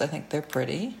umbrellas. I think they're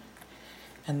pretty.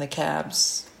 And the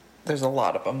cabs, there's a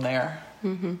lot of them there.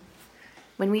 Mm-hmm.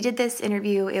 When we did this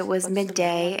interview, it was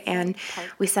midday, and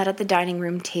we sat at the dining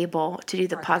room table to do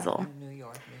the puzzle.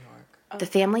 The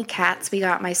family cats we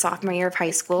got my sophomore year of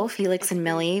high school, Felix and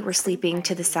Millie, were sleeping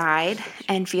to the side,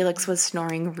 and Felix was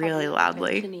snoring really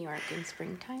loudly.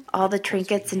 All the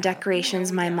trinkets and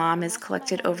decorations my mom has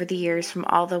collected over the years from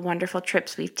all the wonderful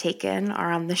trips we've taken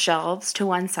are on the shelves to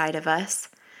one side of us.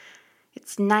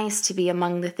 It's nice to be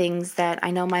among the things that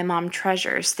I know my mom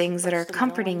treasures, things that are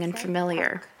comforting and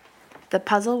familiar. The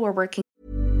puzzle we're working.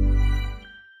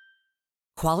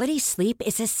 Quality sleep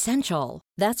is essential.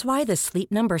 That's why the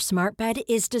Sleep Number Smart Bed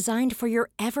is designed for your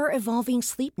ever-evolving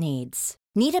sleep needs.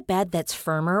 Need a bed that's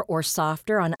firmer or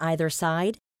softer on either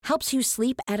side? Helps you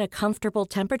sleep at a comfortable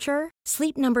temperature?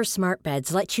 Sleep Number Smart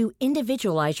Beds let you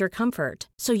individualize your comfort,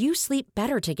 so you sleep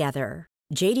better together.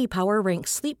 J.D. Power ranks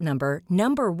Sleep Number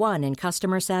number 1 in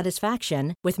customer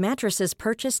satisfaction with mattresses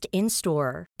purchased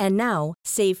in-store. And now,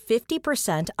 save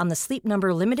 50% on the Sleep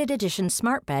Number Limited Edition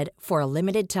Smart Bed for a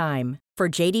limited time. For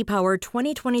J.D. Power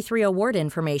 2023 award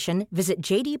information, visit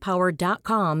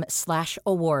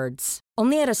jdpower.com/awards.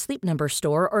 Only at a Sleep Number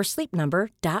store or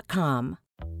sleepnumber.com.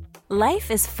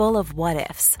 Life is full of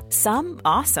what-ifs. Some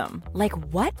awesome, like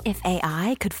what if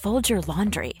AI could fold your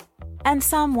laundry? And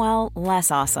some, well, less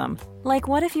awesome, like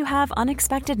what if you have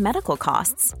unexpected medical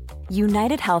costs?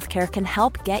 United Healthcare can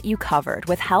help get you covered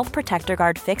with Health Protector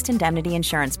Guard fixed indemnity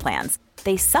insurance plans.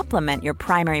 They supplement your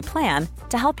primary plan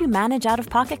to help you manage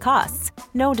out-of-pocket costs.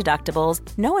 No deductibles,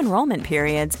 no enrollment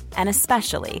periods, and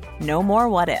especially no more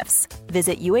what-ifs.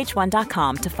 Visit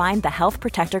uh1.com to find the Health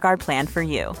Protector Guard plan for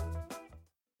you.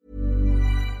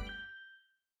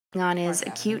 On is a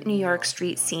cute New York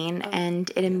street scene, and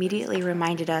it immediately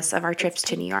reminded us of our trips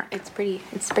to New York. It's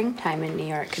springtime in New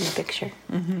York in the picture.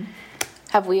 Mm-hmm.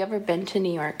 Have we ever been to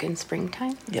New York in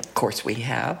springtime? Yep, of course we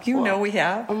have. You know we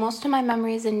have. Well, most of my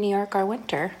memories in New York are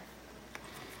winter.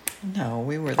 No,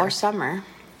 we were there. Or summer.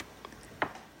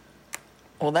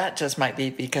 Well, that just might be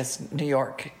because New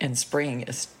York in spring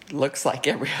looks like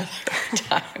every other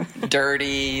time.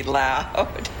 Dirty,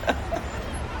 loud.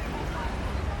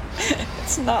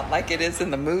 It's not like it is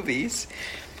in the movies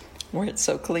where it's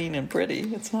so clean and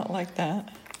pretty. It's not like that.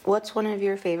 What's one of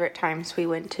your favorite times we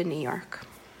went to New York?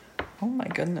 Oh my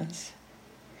goodness.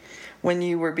 When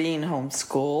you were being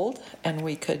homeschooled and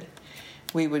we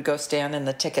would go stand in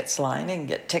the tickets line and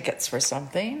get tickets for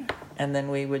something, and then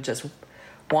we would just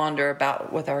wander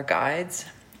about with our guides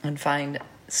and find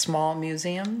small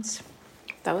museums.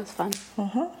 That was fun.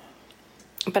 Uh-huh.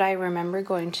 But I remember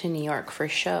going to New York for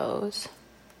shows.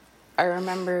 I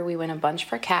remember we went a bunch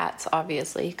for Cats,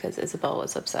 obviously, because Isabel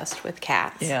was obsessed with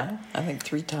cats. Yeah, I think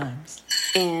 3 times.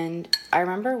 And I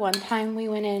remember one time we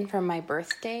went in for my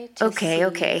birthday to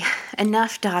Okay.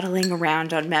 Enough dawdling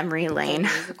around on memory lane.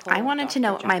 I wanted to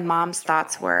know what my mom's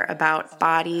thoughts were about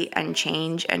body and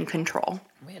change and control.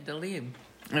 We had to leave.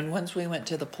 And once we went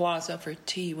to the plaza for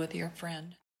tea with your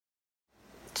friend.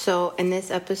 So in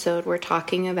this episode, we're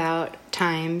talking about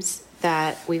times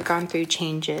that we've gone through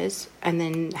changes and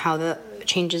then how the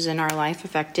changes in our life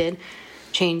affected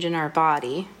change in our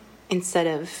body. Instead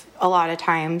of a lot of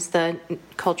times the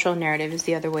cultural narrative is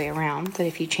the other way around, that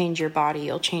if you change your body,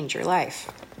 you'll change your life.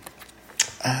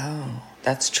 Oh,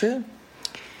 that's true.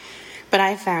 But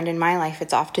I found in my life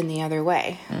it's often the other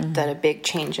way, that a big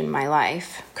change in my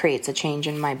life creates a change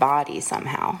in my body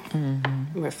somehow.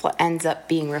 Ends up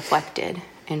being reflected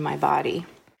in my body.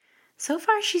 So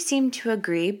far, she seemed to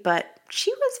agree, but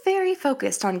she was very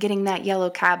focused on getting that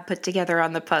yellow cab put together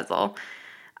on the puzzle.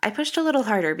 I pushed a little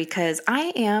harder because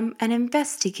I am an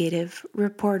investigative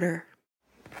reporter.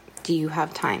 Do you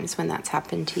have times when that's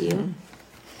happened to you?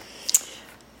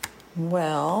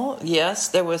 Well, yes,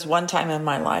 there was one time in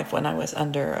my life when I was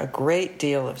under a great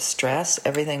deal of stress.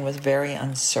 Everything was very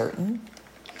uncertain.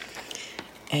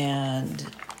 And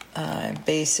I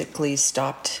basically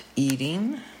stopped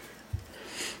eating.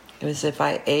 It was if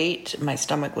I ate, my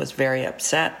stomach was very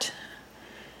upset,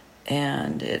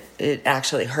 and it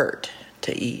actually hurt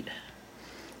to eat.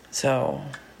 So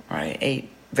I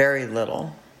ate very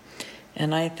little.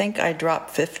 And I think I dropped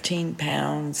 15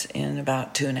 pounds in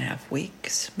about 2.5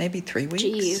 weeks, maybe 3 weeks.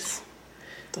 Jeez,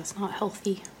 that's not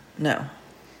healthy. No.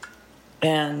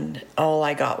 And all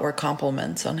I got were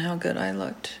compliments on how good I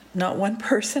looked. Not one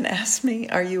person asked me,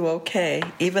 "Are you okay?"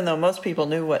 Even though most people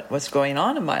knew what was going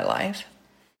on in my life.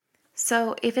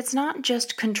 So if it's not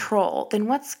just control, then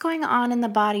what's going on in the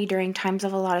body during times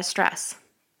of a lot of stress?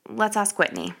 Let's ask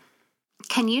Whitney.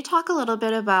 Can you talk a little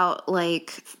bit about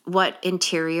like what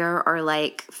interior or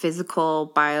like physical,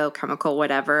 biochemical,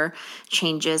 whatever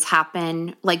changes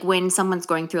happen, like when someone's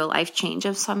going through a life change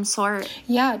of some sort?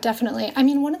 Yeah, definitely. I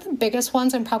mean, one of the biggest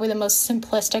ones and probably the most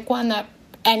simplistic one that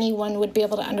anyone would be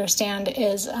able to understand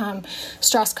is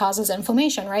stress causes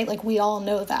inflammation, right? Like we all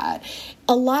know that.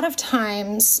 A lot of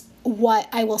times what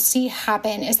I will see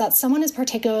happen is that someone is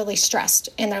particularly stressed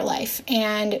in their life,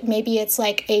 and maybe it's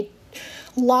like a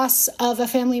loss of a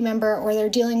family member, or they're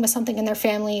dealing with something in their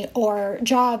family or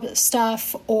job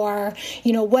stuff, or,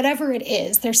 you know, whatever it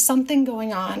is, there's something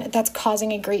going on that's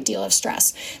causing a great deal of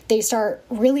stress. They start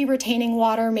really retaining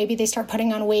water. Maybe they start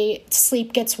putting on weight.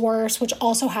 Sleep gets worse, which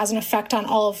also has an effect on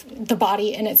all of the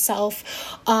body in itself.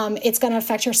 It's going to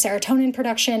affect your serotonin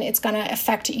production. It's going to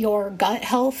affect your gut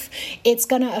health. It's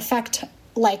going to affect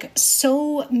like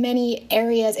so many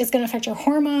areas. It's going to affect your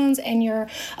hormones and your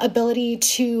ability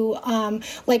to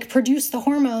like produce the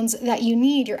hormones that you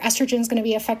need. Your estrogen is going to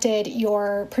be affected.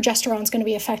 Your progesterone is going to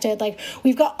be affected. Like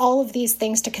we've got all of these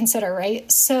things to consider,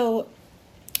 right? So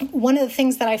one of the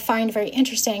things that I find very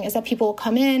interesting is that people will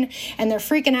come in and they're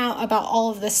freaking out about all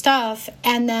of this stuff,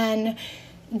 and then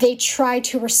they try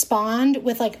to respond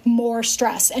with like more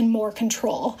stress and more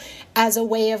control as a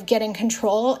way of getting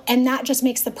control. And that just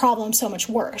makes the problem so much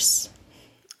worse.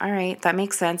 All right. That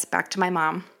makes sense. Back to my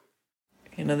mom.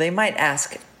 You know, they might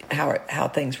ask how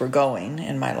things were going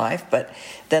in my life, but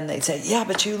then they'd say, yeah,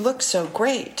 but you look so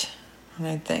great. And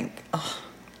I'd think, oh,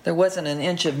 there wasn't an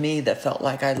inch of me that felt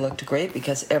like I looked great,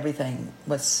 because everything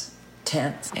was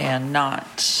tense and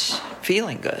not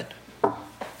feeling good.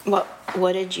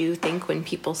 What did you think when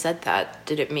people said that?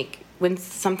 Did it make,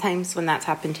 sometimes when that's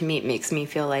happened to me, it makes me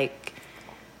feel like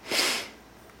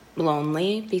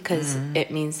lonely, because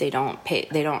it means they don't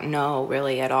know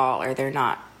really at all, or they're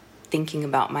not thinking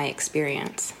about my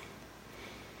experience.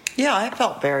 Yeah, I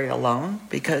felt very alone,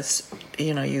 because,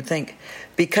 you know, you think,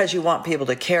 because you want people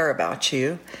to care about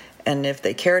you, and if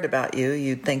they cared about you,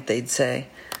 you'd think they'd say,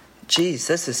 geez,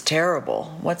 this is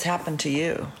terrible. What's happened to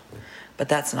you? But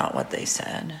that's not what they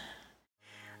said.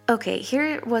 Okay,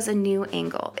 here was a new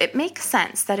angle. It makes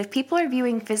sense that if people are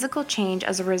viewing physical change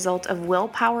as a result of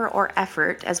willpower or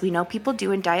effort, as we know people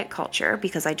do in diet culture,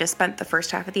 because I just spent the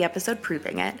first half of the episode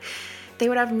proving it, they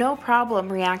would have no problem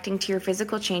reacting to your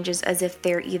physical changes as if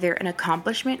they're either an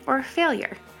accomplishment or a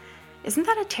failure. Isn't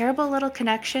that a terrible little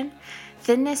connection?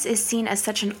 Thinness is seen as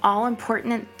such an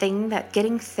all-important thing that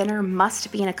getting thinner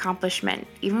must be an accomplishment,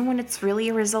 even when it's really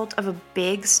a result of a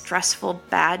big, stressful,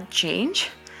 bad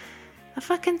change. That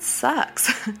fucking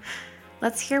sucks.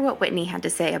 Let's hear what Whitney had to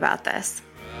say about this.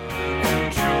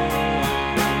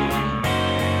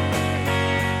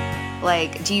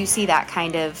 Like, do you see that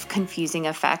kind of confusing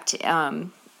effect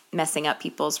messing up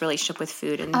people's relationship with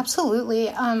food? Absolutely.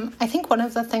 I think one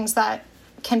of the things that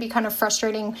can be kind of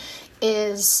frustrating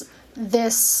is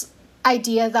this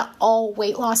idea that all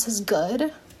weight loss is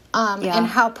good. And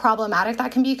how problematic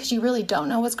that can be, because you really don't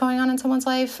know what's going on in someone's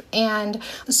life. And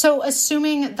so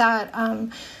assuming that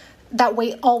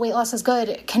all weight loss is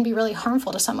good can be really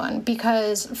harmful to someone,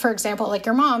 because, for example, like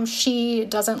your mom, she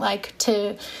doesn't like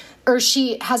to, or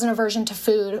she has an aversion to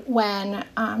food when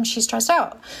she's stressed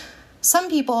out.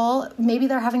 Some people, maybe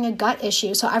they're having a gut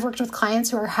issue. So I've worked with clients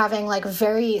who are having like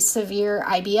very severe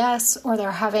IBS,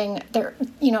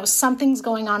 or something's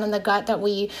going on in the gut that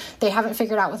they haven't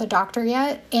figured out with a doctor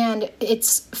yet. And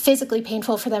it's physically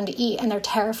painful for them to eat, and they're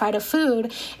terrified of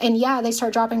food. And yeah, they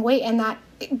start dropping weight, and that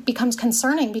becomes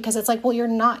concerning, because it's like, well, you're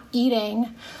not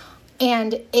eating.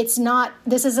 And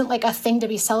this isn't like a thing to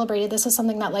be celebrated. This is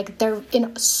something that like they're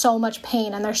in so much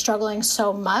pain and they're struggling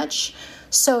so much.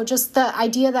 So just the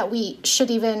idea that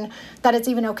that it's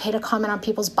even okay to comment on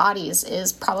people's bodies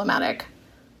is problematic.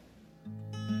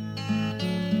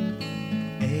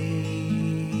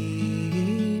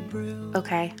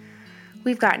 Okay,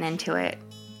 we've gotten into it.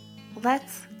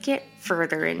 Let's get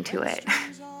further into it.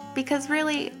 Because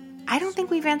really, I don't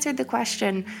think we've answered the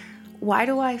question, why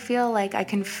do I feel like I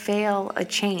can fail a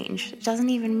change? It doesn't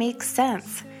even make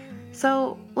sense.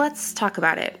 So let's talk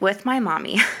about it with my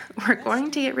mommy. We're going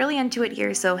to get really into it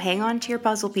here, so hang on to your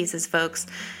puzzle pieces, folks.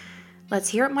 Let's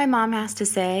hear what my mom has to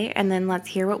say, and then let's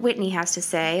hear what Whitney has to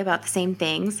say about the same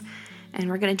things. And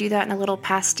we're going to do that in a little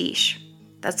pastiche.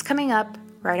 That's coming up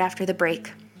right after the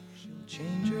break.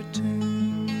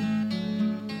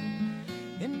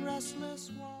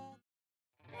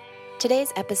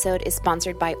 Today's episode is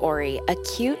sponsored by Ori, a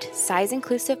cute,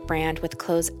 size-inclusive brand with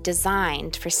clothes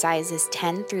designed for sizes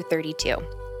 10 through 32.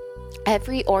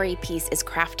 Every Ori piece is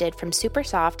crafted from super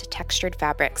soft, textured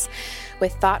fabrics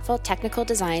with thoughtful technical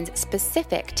designs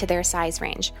specific to their size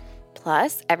range.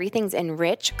 Plus, everything's in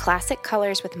rich, classic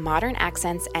colors with modern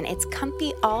accents, and it's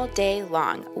comfy all day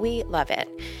long. We love it.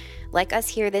 Like us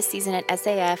here this season at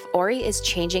SAF, Ori is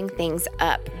changing things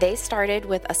up. They started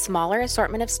with a smaller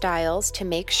assortment of styles to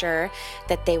make sure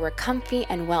that they were comfy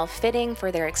and well-fitting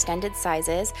for their extended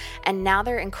sizes, and now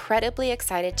they're incredibly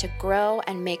excited to grow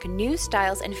and make new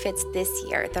styles and fits this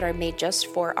year that are made just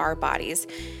for our bodies.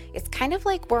 It's kind of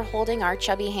like we're holding our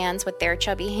chubby hands with their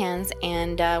chubby hands,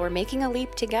 and we're making a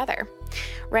leap together.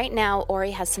 Right now,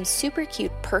 Ori has some super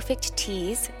cute perfect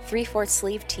tees, 3/4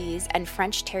 sleeve tees, and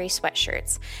French terry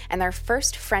sweatshirts. And their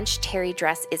first French terry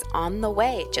dress is on the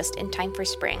way, just in time for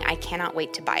spring. I cannot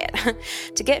wait to buy it.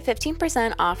 To get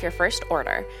 15% off your first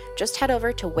order, just head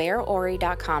over to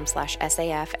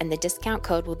wearori.com/SAF, and the discount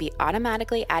code will be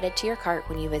automatically added to your cart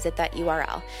when you visit that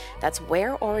URL. That's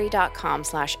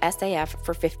wearori.com/SAF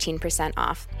for 15%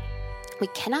 off. We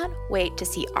cannot wait to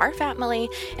see our family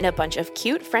in a bunch of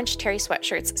cute French terry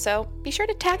sweatshirts, so be sure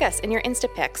to tag us in your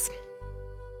Insta pics.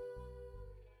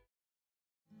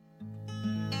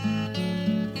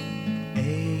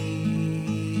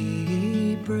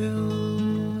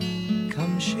 April,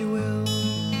 come she will.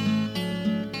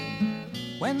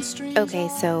 Okay,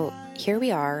 so here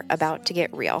we are, about to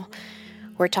get real.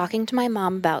 We're talking to my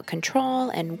mom about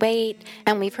control and weight,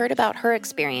 and we've heard about her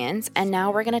experience, and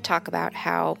now we're going to talk about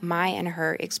how my and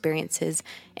her experiences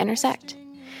intersect.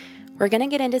 We're going to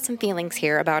get into some feelings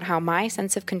here about how my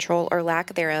sense of control or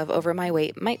lack thereof over my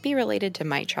weight might be related to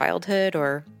my childhood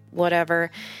or whatever.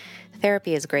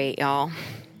 Therapy is great, y'all.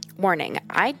 Warning,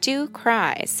 I do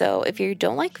cry, so if you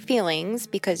don't like feelings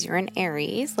because you're an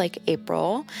Aries like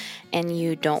April and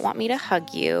you don't want me to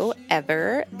hug you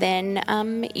ever, then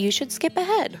you should skip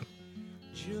ahead.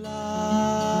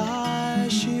 July,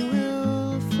 she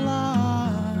will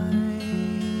fly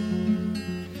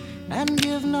and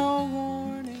give no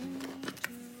warning.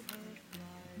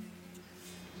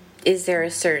 Is there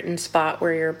a certain spot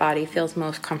where your body feels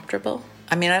most comfortable?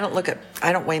 I mean, I don't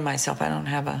weigh myself. I don't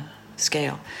have a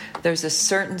scale. There's a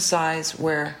certain size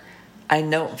where I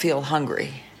don't feel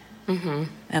hungry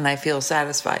and I feel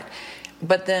satisfied.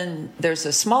 But then there's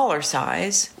a smaller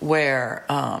size where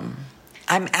I'm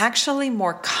actually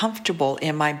more comfortable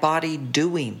in my body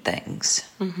doing things.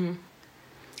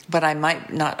 But I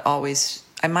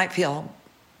might feel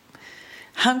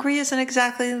hungry isn't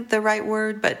exactly the right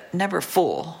word, but never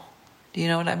full. Do you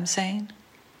know what I'm saying?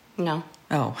 No.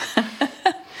 Oh.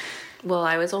 Well,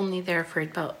 I was only there for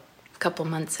about couple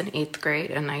months in 8th grade,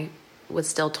 and I was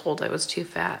still told I was too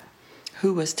fat.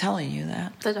 Who was telling you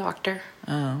that? The doctor.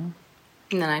 Oh. And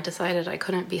then I decided I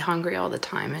couldn't be hungry all the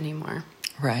time anymore.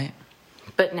 Right.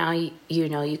 But now you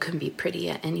know you can be pretty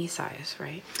at any size,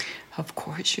 right? Of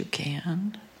course you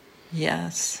can.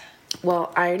 Yes.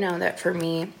 Well, I know that for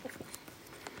me,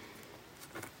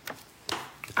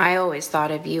 I always thought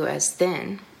of you as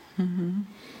thin.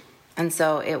 And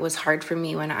so it was hard for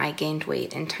me when I gained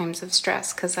weight in times of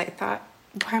stress because I thought,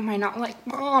 why am I not like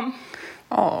Mom?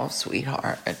 Oh,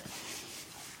 sweetheart.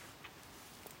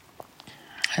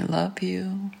 I love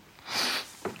you.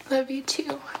 Love you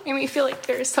too. Made me feel like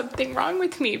there is something wrong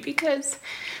with me because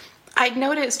I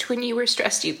noticed when you were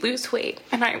stressed you'd lose weight,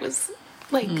 and I was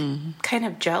like kind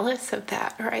of jealous of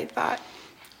that, or I thought,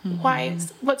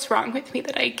 what's wrong with me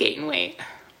that I gain weight?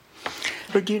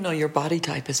 But you know your body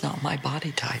type is not my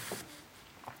body type.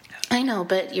 I know,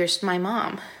 but you're my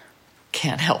mom.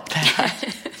 Can't help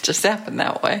that. Just happened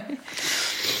that way.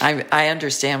 I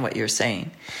understand what you're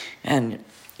saying. And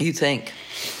you think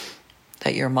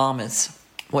that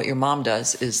what your mom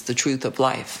does is the truth of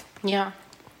life. Yeah.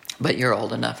 But you're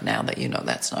old enough now that you know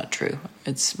that's not true.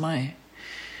 It's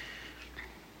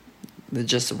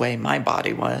just the way my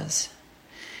body was.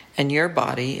 And your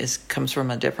body comes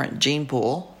from a different gene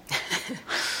pool.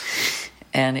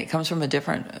 And it comes from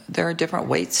there are different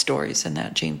weight stories in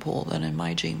that gene pool than in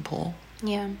my gene pool.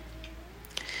 Yeah.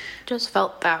 Just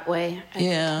felt that way at the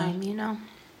time, you know.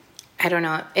 I don't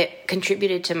know. It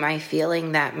contributed to my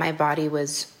feeling that my body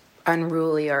was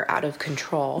unruly or out of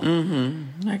control.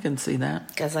 I can see that.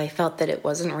 Because I felt that it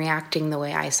wasn't reacting the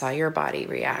way I saw your body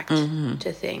react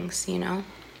to things, you know.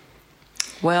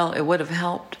 Well, it would have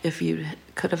helped if you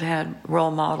could have had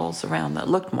role models around that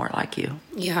looked more like you.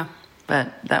 Yeah.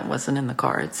 But that wasn't in the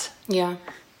cards. Yeah.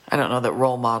 I don't know that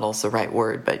role model's the right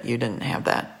word, but you didn't have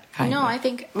that kind of... No, I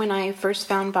think when I first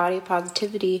found body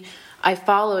positivity, I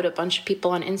followed a bunch of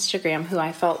people on Instagram who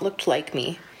I felt looked like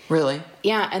me. Really?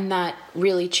 Yeah, and that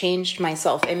really changed my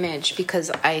self-image because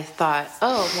I thought,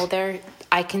 oh, well,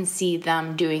 I can see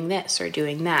them doing this or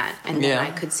doing that. And then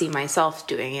I could see myself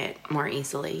doing it more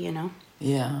easily, you know?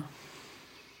 Yeah.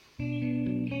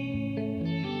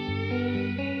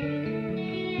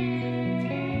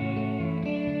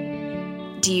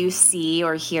 do you see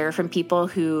or hear from people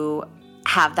who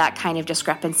have that kind of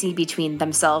discrepancy between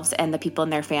themselves and the people in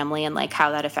their family and like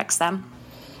how that affects them?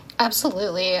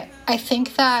 Absolutely. I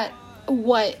think that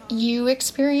what you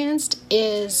experienced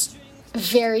is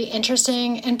very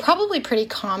interesting and probably pretty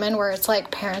common, where it's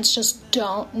like parents just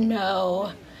don't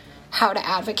know how to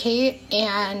advocate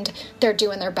and they're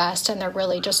doing their best and they're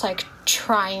really just like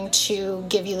trying to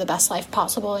give you the best life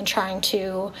possible and trying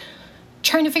to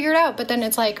figure it out. But then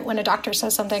it's like when a doctor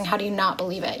says something, how do you not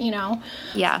believe it, you know?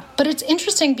 Yeah. But it's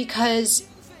interesting because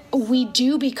we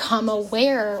do become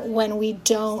aware when we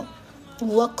don't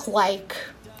look like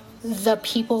the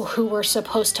people who we're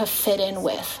supposed to fit in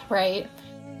with, right?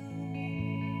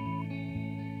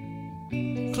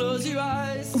 Close your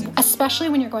eyes. Especially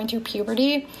when you're going through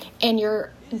puberty and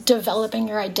you're developing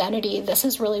your identity, this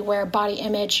is really where body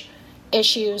image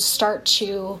issues start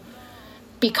to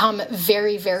become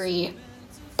very, very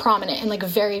prominent and like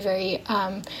very, very,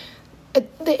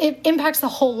 it impacts the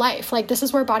whole life. Like this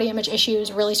is where body image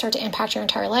issues really start to impact your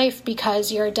entire life,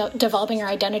 because you're developing your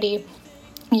identity.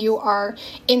 You are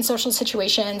in social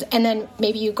situations, and then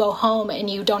maybe you go home and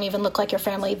you don't even look like your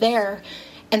family there.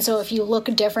 And so if you look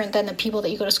different than the people that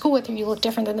you go to school with, or you look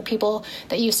different than the people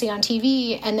that you see on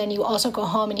TV, and then you also go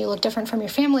home and you look different from your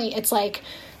family, it's like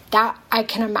that, I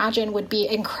can imagine, would be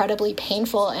incredibly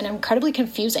painful and incredibly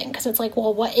confusing, because it's like,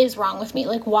 well, what is wrong with me?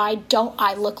 Like, why don't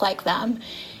I look like them?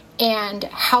 And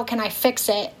how can I fix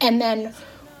it? And then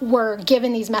we're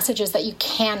given these messages that you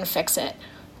can fix it.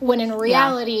 When in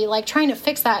reality, like trying to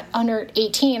fix that under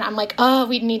 18, I'm like, oh,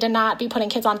 we need to not be putting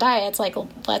kids on diets. Like,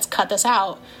 let's cut this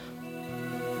out.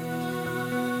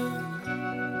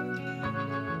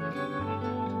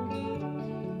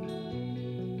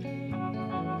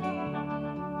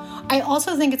 I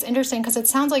also think it's interesting because it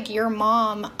sounds like your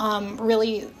mom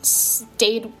really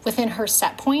stayed within her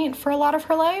set point for a lot of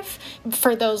her life.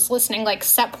 For those listening, like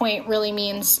set point really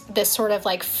means this sort of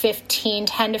like 10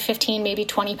 to 15, maybe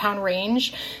 20 pound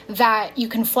range that you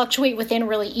can fluctuate within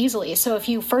really easily. So if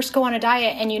you first go on a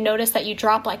diet and you notice that you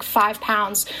drop like 5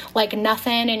 pounds like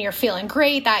nothing and you're feeling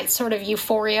great, that sort of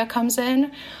euphoria comes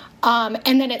in.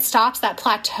 And then it stops, that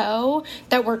plateau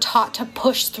that we're taught to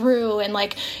push through, and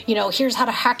like, you know, here's how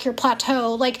to hack your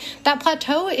plateau. Like that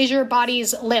plateau is your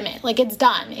body's limit. Like it's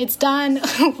done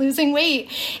losing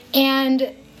weight.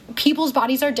 And people's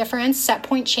bodies are different. Set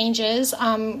point changes,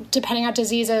 depending on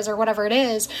diseases or whatever it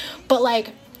is. But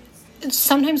like,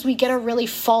 sometimes we get a really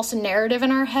false narrative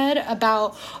in our head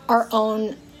about our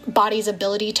own body's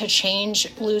ability to change,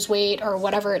 lose weight, or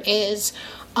whatever it is,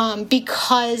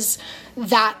 because of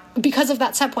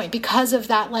that set point, because of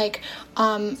that, like,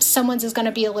 someone's is going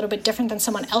to be a little bit different than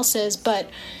someone else's, but,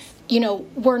 you know,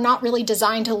 we're not really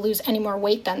designed to lose any more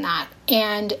weight than that.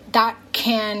 And that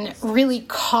can really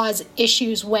cause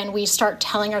issues when we start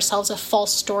telling ourselves a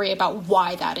false story about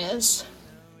why that is.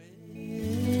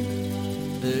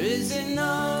 There is an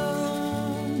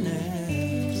honest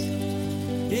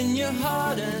in your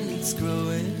heart and it's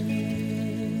growing.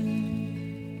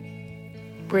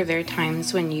 Were there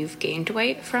times when you've gained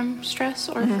weight from stress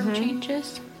or from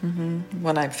changes? Mm-hmm.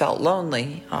 When I felt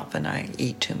lonely, often I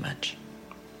eat too much.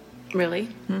 Really?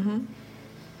 Mm-hmm.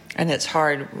 And it's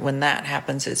hard when that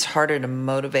happens. It's harder to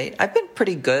motivate. I've been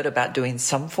pretty good about doing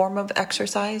some form of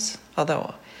exercise,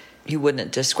 although you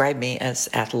wouldn't describe me as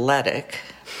athletic.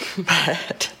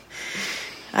 But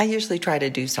I usually try to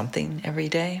do something every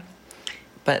day.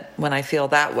 But when I feel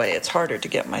that way, it's harder to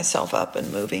get myself up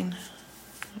and moving.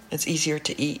 It's easier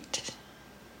to eat.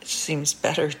 It seems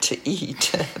better to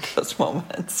eat at those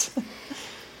moments.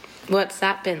 What's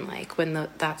that been like when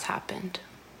that's happened?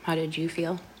 How did you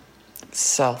feel?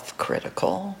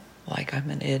 Self-critical, like I'm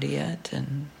an idiot,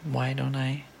 and why don't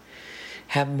I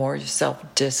have more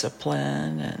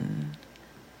self-discipline, and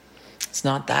it's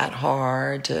not that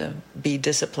hard to be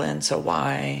disciplined, so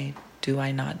why do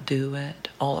I not do it?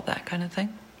 All of that kind of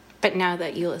thing. But now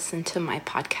that you listen to my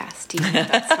podcast, do you know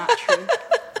that's not true?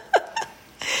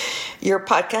 Your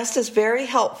podcast is very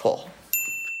helpful.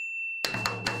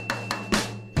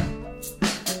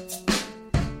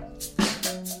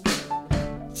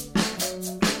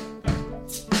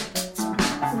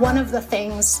 One of the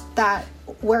things that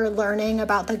we're learning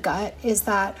about the gut is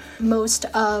that most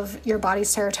of your body's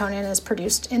serotonin is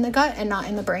produced in the gut and not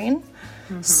in the brain.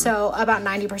 Mm-hmm. So about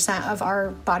 90% of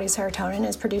our body's serotonin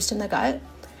is produced in the gut.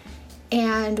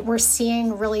 And we're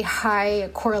seeing really high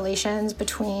correlations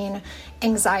between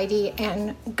anxiety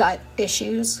and gut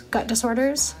issues, gut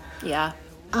disorders. Yeah.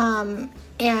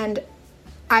 And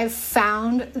I've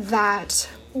found that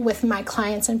with my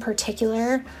clients in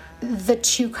particular, the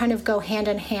two kind of go hand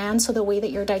in hand. So the way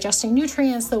that you're digesting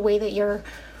nutrients, the way that you're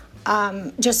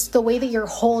just the way that your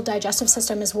whole digestive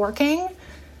system is working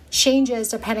changes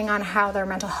depending on how their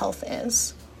mental health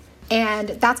is. And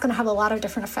that's going to have a lot of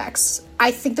different effects.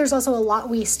 I think there's also a lot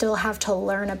we still have to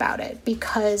learn about it,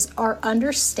 because our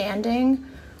understanding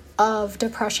of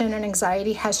depression and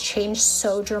anxiety has changed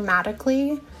so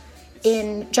dramatically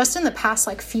in the past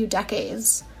few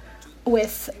decades,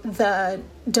 with the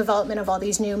development of all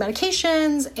these new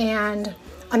medications and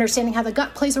understanding how the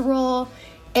gut plays a role.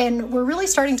 And we're really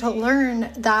starting to learn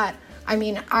that,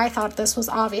 I thought this was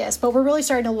obvious, but we're really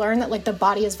starting to learn that the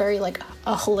body is very a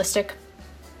holistic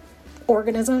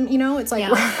organism, it's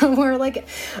we're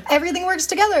everything works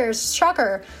together.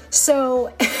 Shocker.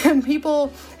 So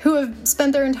people who have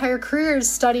spent their entire careers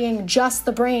studying just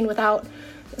the brain without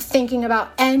thinking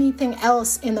about anything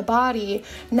else in the body,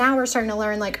 now we're starting to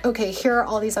learn okay, here are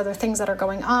all these other things that are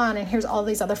going on, and here's all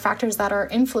these other factors that are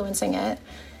influencing it.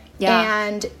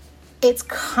 And it's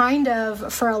kind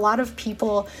of, for a lot of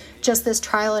people, just this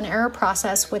trial and error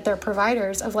process with their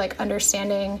providers of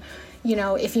understanding,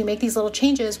 if you make these little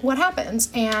changes, what happens?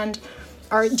 And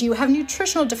do you have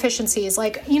nutritional deficiencies?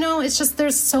 It's just,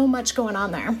 there's so much going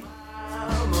on there.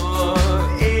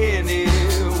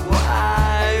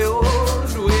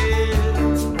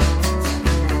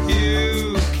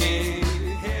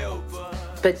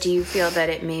 But do you feel that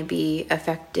it maybe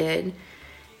affected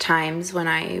times when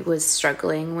I was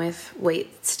struggling with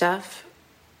weight stuff,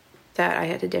 that I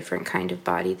had a different kind of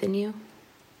body than you?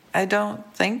 I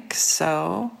don't think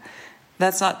so.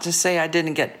 That's not to say I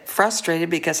didn't get frustrated,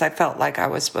 because I felt like I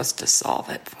was supposed to solve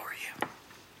it for you.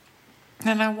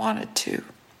 And I wanted to.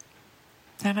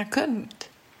 And I couldn't.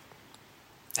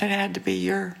 It had to be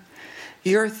your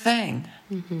thing.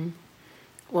 Mm-hmm.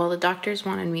 Well, the doctors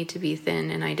wanted me to be thin,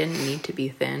 and I didn't need to be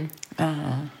thin.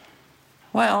 Uh-huh.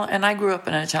 Well, and I grew up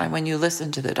in a time when you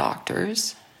listened to the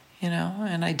doctors,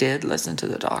 and I did listen to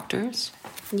the doctors.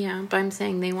 Yeah, but I'm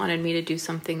saying they wanted me to do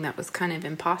something that was kind of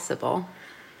impossible.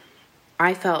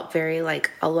 I felt very,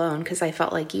 alone, because I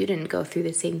felt like you didn't go through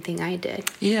the same thing I did.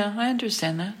 Yeah, I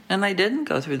understand that. And I didn't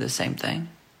go through the same thing.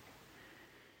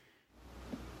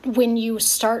 When you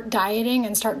start dieting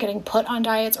and start getting put on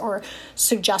diets or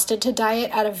suggested to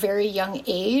diet at a very young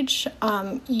age,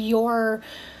 you're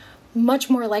much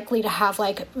more likely to have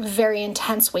very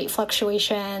intense weight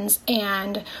fluctuations,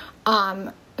 and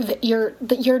your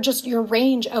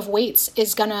range of weights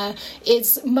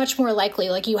is much more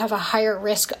likely. You have a higher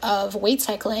risk of weight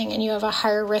cycling, and you have a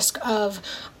higher risk of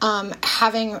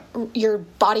having your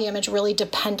body image really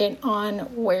dependent on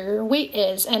where your weight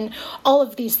is, and all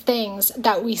of these things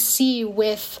that we see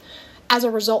as a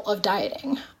result of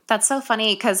dieting. That's so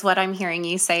funny, because what I'm hearing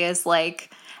you say is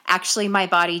actually my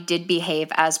body did behave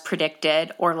as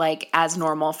predicted, or as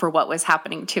normal for what was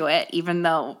happening to it, even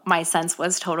though my sense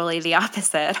was totally the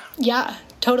opposite. Yeah,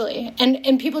 totally.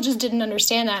 And people just didn't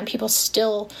understand that, and people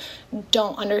still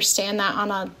don't understand that on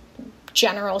a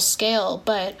general scale.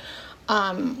 But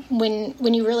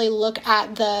when you really look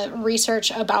at the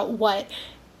research about what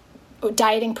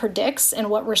dieting predicts and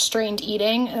what restrained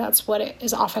eating, that's what it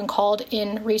is often called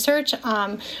in research,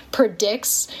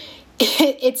 predicts,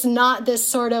 it's not this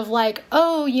sort of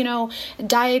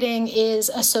dieting is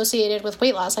associated with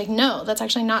weight loss. No, that's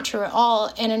actually not true at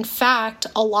all. And in fact,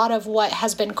 a lot of what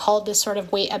has been called this sort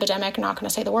of weight epidemic, I'm not going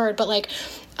to say the word, but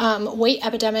weight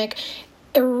epidemic,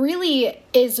 it really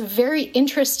is very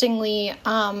interestingly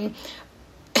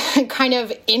kind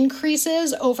of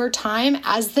increases over time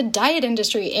as the diet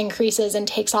industry increases and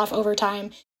takes off over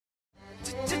time.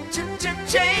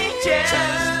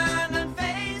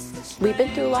 We've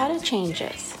been through a lot of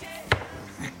changes.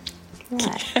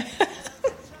 What?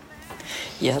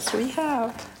 Yes, we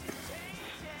have.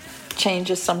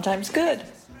 Change is sometimes good.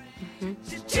 Mm-hmm.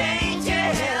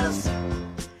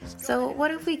 So what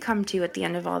have we come to at the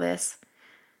end of all this?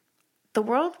 The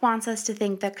world wants us to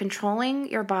think that controlling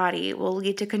your body will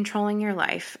lead to controlling your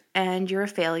life, and you're a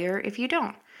failure if you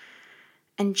don't.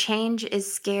 And change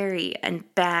is scary and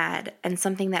bad, and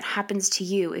something that happens to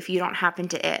you if you don't happen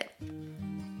to it.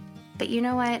 But you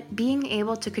know what? Being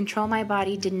able to control my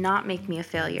body did not make me a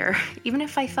failure, even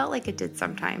if I felt like it did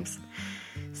sometimes.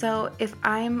 So if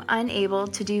I'm unable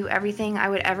to do everything I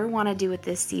would ever want to do with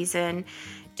this season,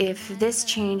 if this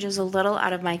change is a little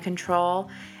out of my control,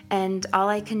 and all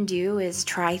I can do is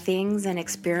try things and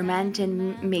experiment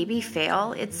and maybe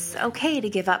fail, it's okay to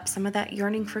give up some of that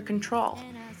yearning for control.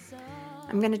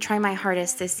 I'm going to try my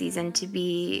hardest this season to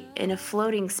be in a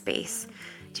floating space,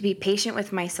 to be patient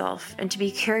with myself, and to be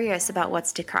curious about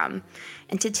what's to come,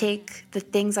 and to take the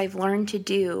things I've learned to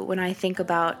do when I think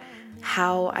about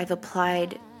how I've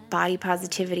applied body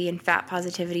positivity and fat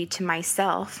positivity to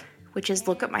myself, which is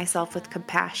look at myself with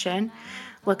compassion,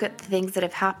 look at the things that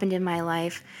have happened in my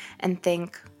life, and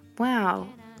think, wow,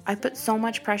 I put so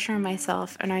much pressure on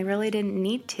myself and I really didn't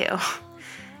need to.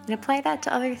 And apply that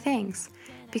to other things.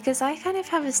 Because I kind of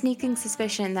have a sneaking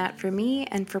suspicion that for me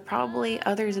and for probably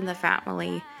others in the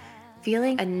family,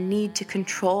 feeling a need to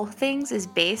control things is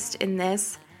based in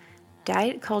this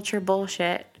diet culture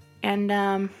bullshit.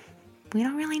 And we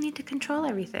don't really need to control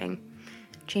everything.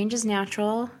 Change is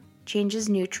natural. Change is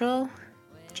neutral.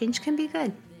 Change can be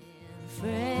good.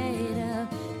 Afraid of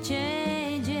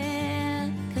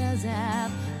changing, 'cause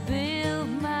I've built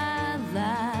my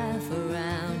life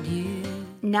around you.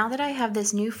 Now that I have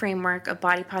this new framework of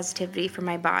body positivity for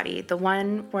my body, the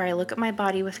one where I look at my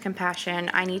body with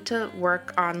compassion, I need to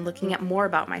work on looking at more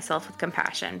about myself with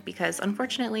compassion, because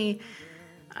unfortunately,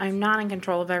 I'm not in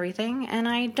control of everything and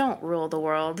I don't rule the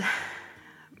world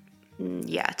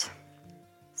yet.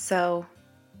 So,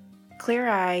 clear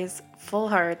eyes, full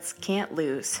hearts, can't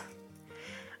lose.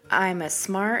 I'm a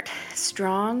smart,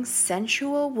 strong,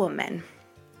 sensual woman.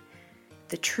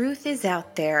 The truth is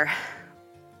out there.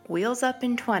 Wheels up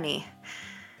in 20.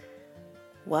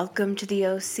 Welcome to the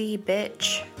OC,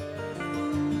 bitch.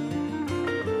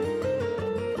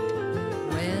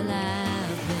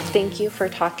 Thank you for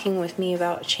talking with me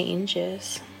about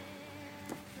changes.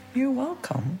 You're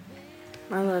welcome.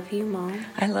 I love you, Mom.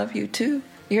 I love you too.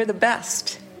 You're the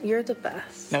best. You're the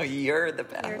best. No, you're the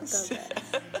best. You're the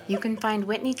best. You can find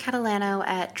Whitney Catalano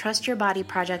at Trust Your Body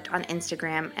Project on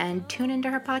Instagram and tune into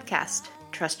her podcast,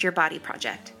 Trust Your Body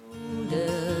Project.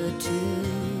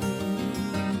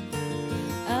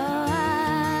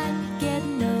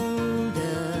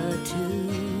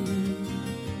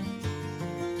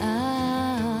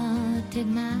 Take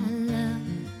my love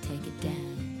and take it down.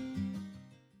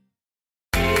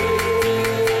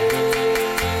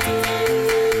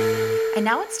 And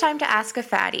now it's time to ask a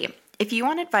fatty. If you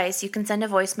want advice, you can send a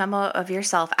voice memo of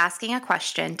yourself asking a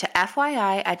question to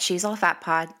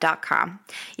FYI@She'sAllFatPod.com.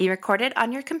 You record it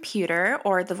on your computer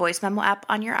or the voice memo app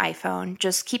on your iPhone.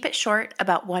 Just keep it short,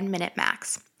 about 1 minute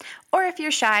max. Or if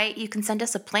you're shy, you can send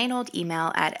us a plain old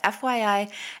email at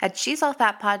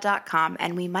FYI@She'sAllFatPod.com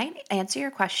and we might answer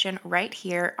your question right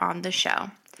here on the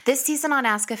show. This season on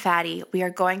Ask a Fatty, we are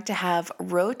going to have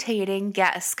rotating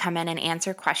guests come in and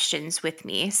answer questions with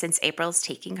me since April's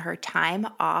taking her time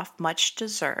off, much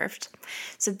deserved.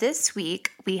 So this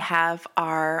week, we have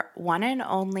our one and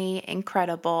only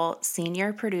incredible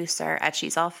senior producer at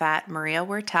She's All Fat, Maria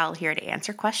Wertel, here to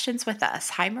answer questions with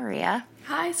us. Hi, Maria.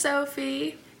 Hi,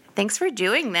 Sophie. Thanks for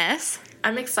doing this.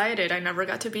 I'm excited. I never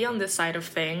got to be on this side of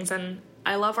things, and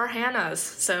I love our Hannahs,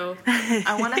 so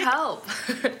I want to help.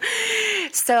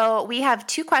 So we have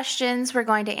 2 questions we're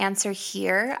going to answer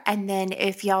here, and then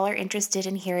if y'all are interested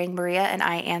in hearing Maria and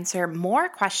I answer more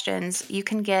questions, you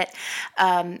can get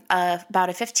about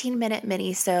a 15-minute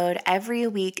mini-sode every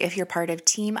week if you're part of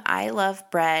Team I Love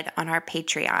Bread on our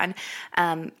Patreon.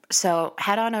 So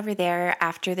head on over there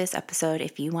after this episode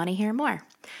if you want to hear more.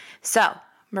 So,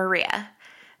 Maria,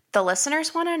 the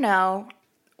listeners want to know,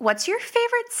 what's your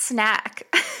favorite snack?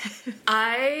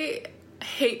 I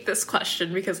hate this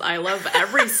question because I love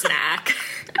every snack.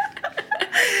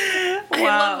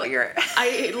 Wow,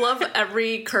 I love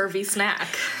every curvy snack.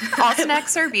 All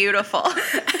snacks are beautiful.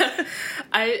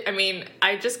 I mean,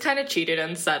 I just kind of cheated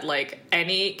and said, like,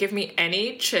 give me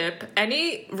any chip,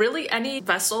 any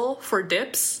vessel for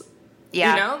dips.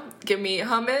 Yeah. You know? Give me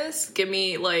hummus, give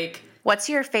me, like... What's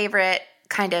your favorite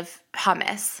kind of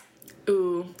hummus?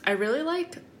 Ooh, I really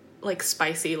like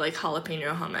spicy, like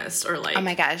jalapeno hummus, or like... Oh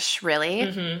my gosh, really?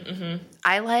 Mm-hmm, mm-hmm.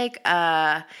 I like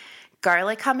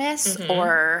garlic hummus, mm-hmm.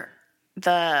 or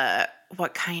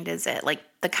what kind is it? Like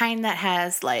the kind that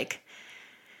has like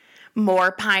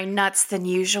more pine nuts than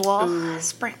usual.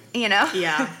 Spring, you know?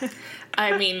 Yeah.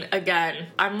 I mean, again,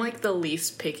 I'm like the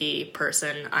least picky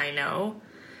person I know.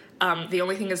 The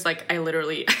only thing is, like,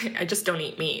 I just don't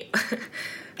eat meat.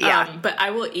 Yeah. But I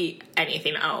will eat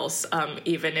anything else,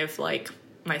 even if, like,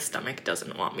 my stomach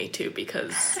doesn't want me to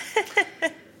because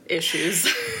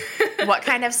issues. What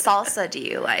kind of salsa do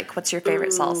you like? What's your favorite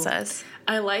salsas?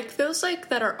 I like those, like,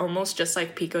 that are almost just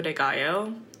like pico de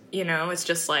gallo. You know, it's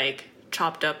just, like,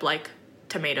 chopped up, like,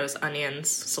 tomatoes, onions,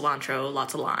 cilantro,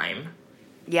 lots of lime.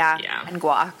 Yeah. And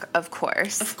guac, of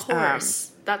course. Of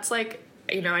course. That's, like...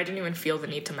 You know, I didn't even feel the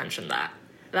need to mention that.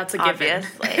 That's a given.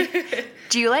 Obviously.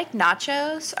 Do you like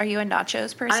nachos? Are you a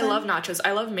nachos person? I love nachos.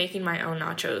 I love making my own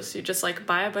nachos. You just, like,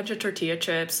 buy a bunch of tortilla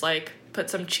chips, like, put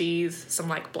some cheese, some,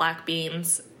 like, black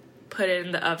beans, put it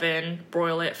in the oven,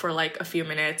 broil it for, like, a few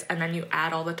minutes, and then you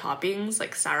add all the toppings,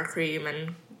 like sour cream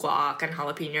and guac and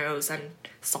jalapenos and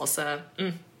salsa.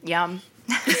 Yum.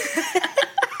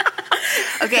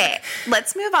 Okay,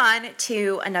 let's move on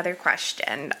to another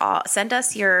question. Send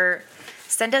us your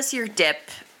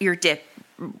dip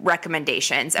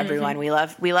recommendations, everyone. We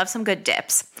love some good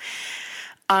dips.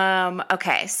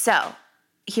 Okay, so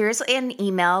here's an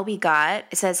email we got.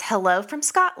 It says, "Hello from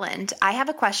Scotland. I have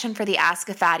a question for the Ask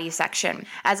a Fatty section.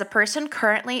 As a person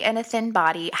currently in a thin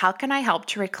body, how can I help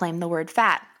to reclaim the word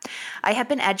fat? I have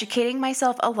been educating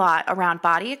myself a lot around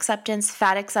body acceptance,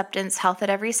 fat acceptance, health at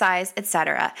every size,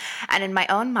 etc. And in my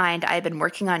own mind, I have been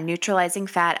working on neutralizing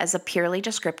fat as a purely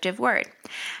descriptive word.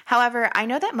 However, I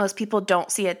know that most people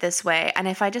don't see it this way, and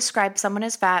if I describe someone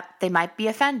as fat, they might be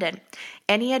offended.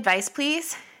 Any advice,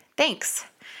 please? Thanks."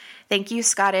 Thank you,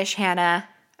 Scottish Hannah.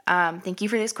 Thank you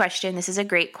for this question. This is a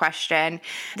great question.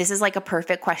 This is like a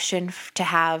perfect question to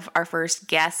have our first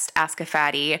guest Ask a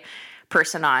Fatty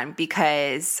person on,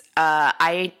 because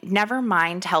I never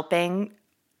mind helping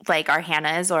like our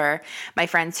Hannahs or my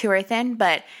friends who are thin,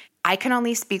 but I can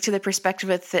only speak to the perspective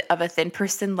of a thin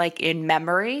person like in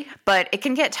memory, but it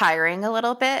can get tiring a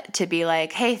little bit to be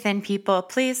like, hey, thin people,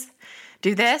 please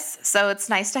do this. So it's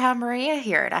nice to have Maria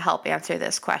here to help answer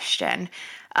this question.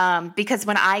 Because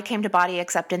when I came to body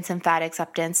acceptance and fat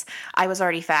acceptance, I was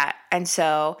already fat. And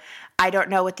so I don't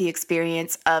know what the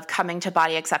experience of coming to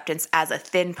body acceptance as a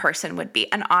thin person would be.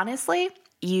 And honestly,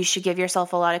 you should give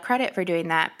yourself a lot of credit for doing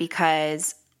that,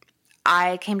 because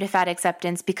I came to fat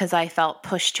acceptance because I felt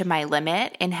pushed to my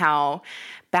limit in how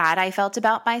bad I felt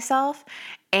about myself.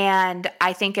 And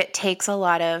I think it takes a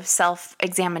lot of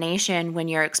self-examination when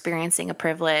you're experiencing a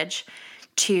privilege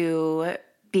to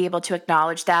be able to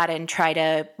acknowledge that and try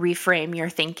to reframe your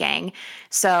thinking.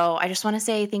 So I just want to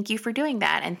say thank you for doing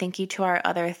that. And thank you to our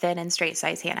other thin and straight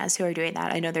size Hannahs who are doing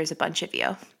that. I know there's a bunch of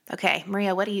you. Okay,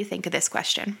 Maria, what do you think of this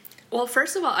question? Well,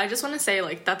 first of all, I just want to say,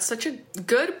 like, that's such a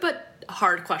good but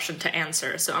hard question to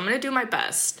answer. So I'm going to do my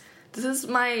best. This is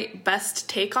my best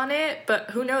take on it, but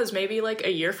who knows, maybe like a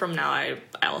year from now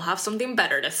I'll have something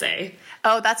better to say.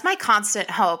 Oh, that's my constant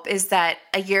hope, is that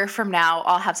a year from now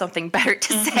I'll have something better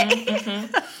to say.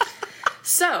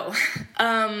 So,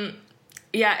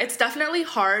 yeah, it's definitely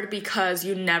hard because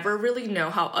you never really know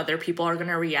how other people are going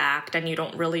to react, and you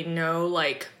don't really know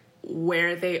like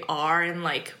where they are in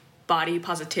like body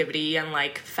positivity and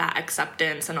like fat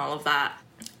acceptance and all of that.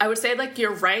 I would say like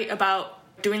you're right about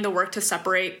doing the work to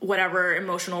separate whatever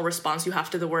emotional response you have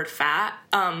to the word fat.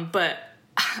 But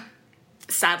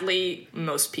sadly,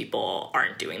 most people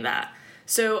aren't doing that.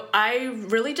 So I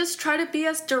really just try to be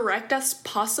as direct as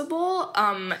possible.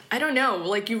 I don't know,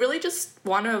 like you really just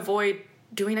want to avoid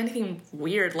doing anything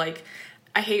weird. Like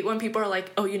I hate when people are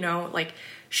like, oh, you know, like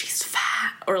she's fat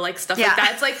or like stuff like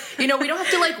that. It's like, you know, we don't have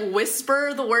to like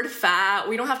whisper the word fat.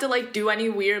 We don't have to like do any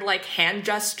weird like hand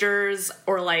gestures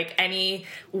or like any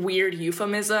weird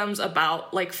euphemisms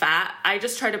about like fat. I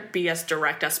just try to be as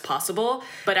direct as possible,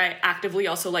 but I actively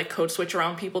also like code switch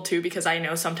around people too, because I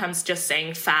know sometimes just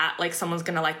saying fat, like someone's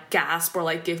gonna like gasp or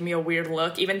like give me a weird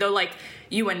look, even though like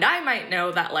you and I might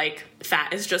know that like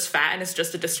fat is just fat and it's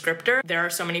just a descriptor. There are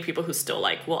so many people who still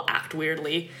like will act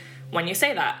weirdly when you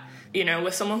say that. You know,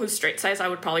 with someone who's straight size, I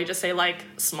would probably just say like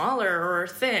smaller or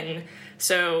thin.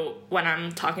 So when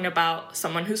I'm talking about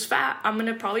someone who's fat, I'm going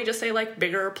to probably just say like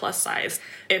bigger or plus size.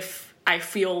 If I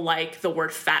feel like the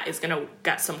word fat is going to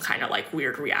get some kind of like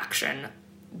weird reaction,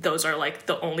 those are like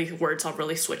the only words I'll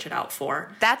really switch it out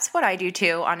for. That's what I do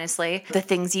too, honestly. The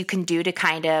things you can do to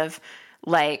kind of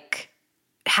like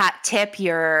hat tip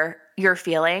your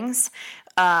feelings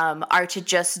are to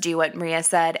just do what Maria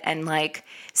said and like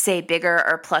say bigger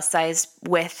or plus size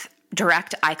with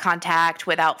direct eye contact,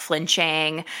 without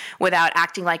flinching, without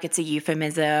acting like it's a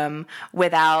euphemism,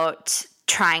 without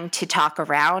trying to talk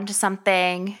around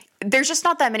something. There's just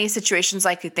not that many situations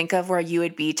I could think of where you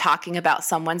would be talking about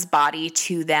someone's body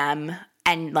to them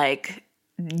and like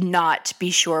not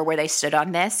be sure where they stood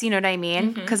on this, you know what I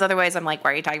mean? Because otherwise I'm like,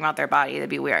 why are you talking about their body? That'd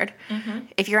be weird.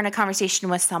 If you're in a conversation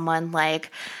with someone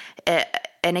like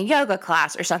in a yoga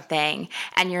class or something,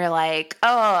 and you're like,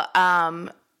 oh,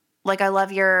 like I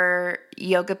love your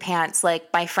yoga pants. Like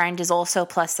my friend is also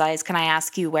plus size. Can I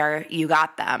ask you where you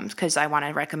got them? Because I want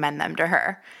to recommend them to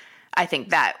her. I think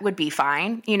that would be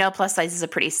fine. You know, plus size is a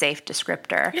pretty safe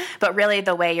descriptor. Yeah. But really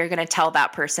the way you're going to tell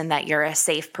that person that you're a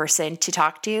safe person to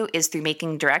talk to is through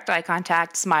making direct eye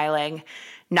contact, smiling,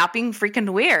 not being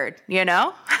freaking weird, you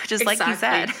know? Just like you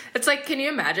said. It's like, can you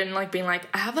imagine like being like,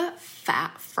 I have a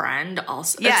fat friend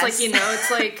also. Yes. It's like, you know,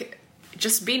 it's like,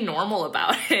 just be normal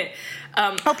about it.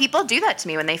 Well, people do that to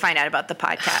me when they find out about the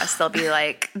podcast. They'll be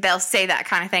like, they'll say that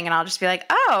kind of thing and I'll just be like,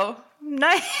 oh,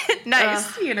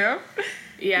 nice, you know?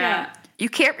 Yeah. you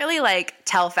can't really like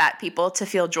tell fat people to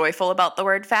feel joyful about the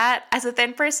word fat as a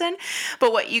thin person.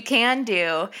 But what you can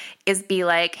do is be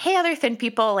like, hey, other thin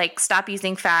people, like stop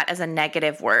using fat as a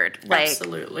negative word. Like,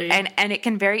 absolutely. And it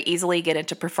can very easily get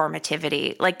into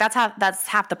performativity. Like that's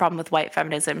half the problem with white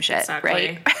feminism shit, exactly.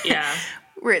 right? Yeah.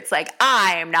 Where it's like,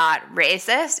 I'm not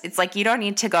racist. It's like, you don't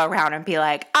need to go around and be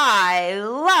like, I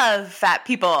love fat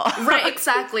people. Right,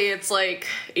 exactly. It's like,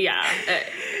 yeah,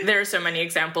 there are so many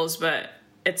examples, but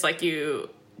it's like you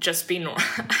just be normal.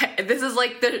 This is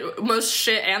like the most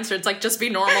shit answer. It's like, just be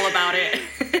normal about it.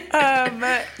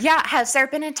 Yeah. Has there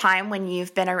been a time when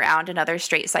you've been around another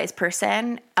straight-sized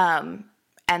person and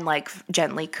like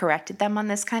gently corrected them on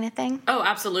this kind of thing? Oh,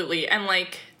 absolutely. And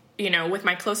like, you know, with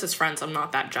my closest friends, I'm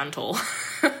not that gentle.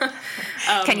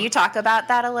 Can you talk about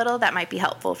that a little? That might be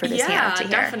helpful for this Hannah to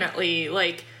hear. Yeah, definitely.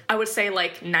 Like, I would say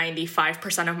like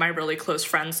 95% of my really close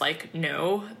friends like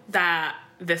know that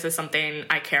this is something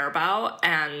I care about.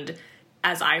 And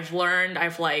as I've learned,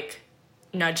 I've like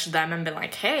nudged them and been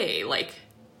like, hey, like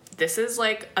this is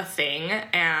like a thing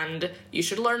and you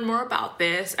should learn more about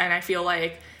this. And I feel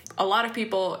like a lot of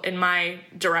people in my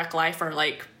direct life are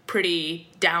like pretty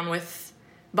down with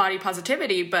body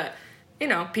positivity, but you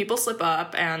know, people slip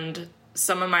up. And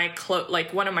some of my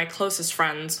one of my closest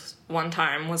friends one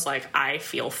time was like, I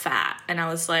feel fat. And I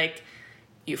was like,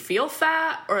 you feel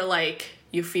fat, or like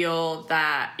you feel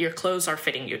that your clothes are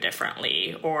fitting you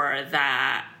differently, or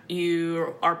that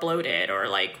you are bloated, or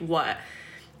like what?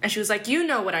 And she was like, you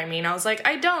know what I mean. I was like,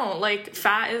 I don't. Like,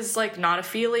 fat is like not a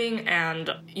feeling,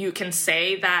 and you can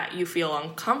say that you feel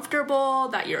uncomfortable,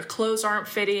 that your clothes aren't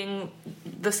fitting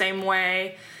the same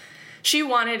way. She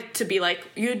wanted to be like,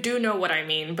 you do know what I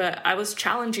mean, but I was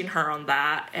challenging her on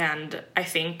that. And I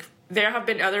think there have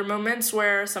been other moments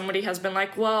where somebody has been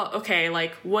like, well, okay,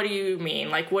 like, what do you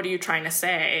mean? Like, what are you trying to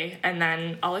say? And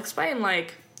then I'll explain,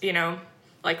 like, you know,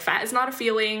 like, fat is not a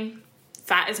feeling.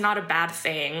 Fat is not a bad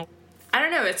thing. I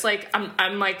don't know. It's like,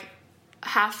 I'm like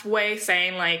halfway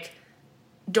saying like,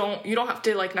 you don't have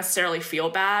to like necessarily feel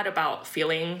bad about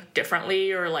feeling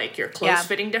differently or like your clothes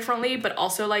fitting differently, but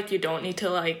also like you don't need to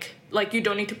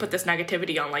put this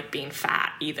negativity on like being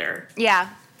fat either. Yeah.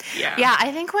 Yeah.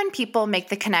 I think when people make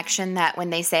the connection that when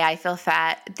they say I feel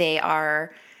fat, they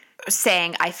are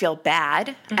saying I feel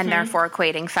bad and therefore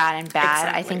equating fat and bad.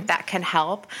 Exactly. I think that can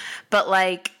help. But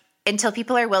like, until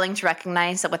people are willing to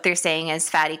recognize that what they're saying is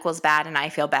fat equals bad and I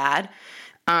feel bad,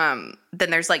 then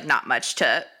there's like not much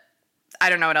to,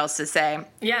 I don't know what else to say.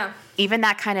 Yeah. Even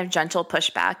that kind of gentle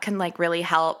pushback can like really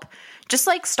help just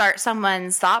like start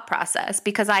someone's thought process,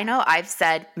 because I know I've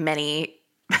said many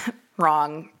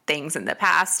wrong things in the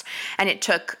past, and it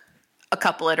took a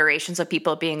couple iterations of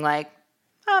people being like,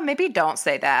 oh, maybe don't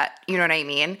say that. You know what I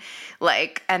mean?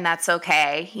 Like, and that's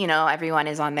okay. You know, everyone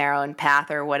is on their own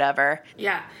path or whatever.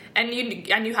 Yeah. And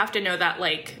you have to know that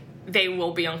like they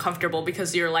will be uncomfortable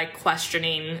because you're like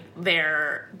questioning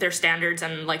their standards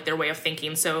and like their way of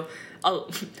thinking. So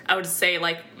I would say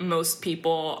like most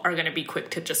people are going to be quick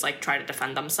to just like try to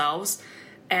defend themselves.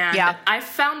 And I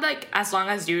found like as long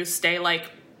as you stay like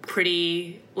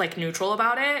pretty like neutral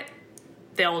about it,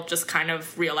 they'll just kind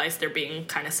of realize they're being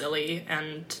kind of silly.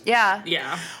 And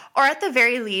yeah. Or at the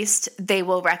very least, they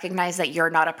will recognize that you're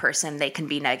not a person they can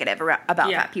be negative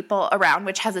about fat people around,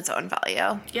 which has its own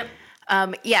value. Yep.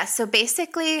 So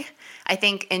basically, I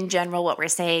think in general what we're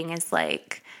saying is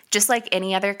like, just like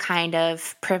any other kind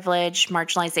of privilege,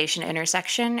 marginalization,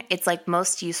 intersection, it's like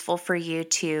most useful for you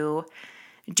to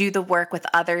do the work with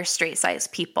other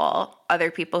straight-sized people,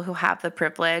 other people who have the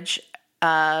privilege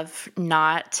of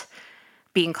not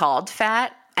being called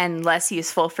fat, and less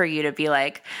useful for you to be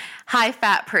like, hi,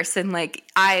 fat person, like,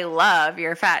 I love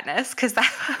your fatness, because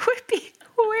that would be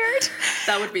weird.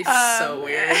 That would be so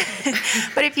weird.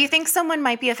 But if you think someone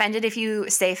might be offended if you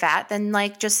say fat, then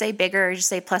like just say bigger or just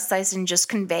say plus size, and just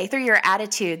convey through your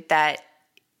attitude that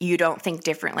you don't think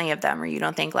differently of them or you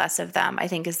don't think less of them, I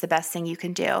think is the best thing you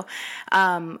can do.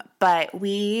 But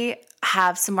we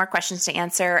have some more questions to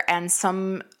answer and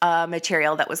some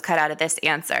material that was cut out of this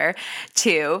answer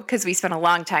too, because we spent a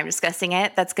long time discussing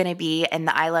it. That's going to be in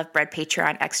the I Love Bread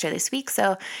Patreon extra this week.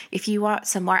 So if you want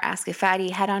some more Ask a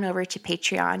Fatty, head on over to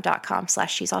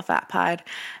patreon.com/she'sallfatpod.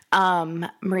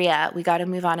 Maria, we got to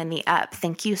move on in the up.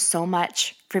 Thank you so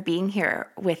much for being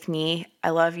here with me. I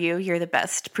love you. You're the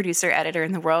best producer editor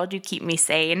in the world. You keep me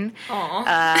sane.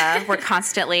 We're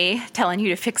constantly telling you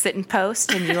to fix it in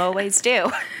post, and you always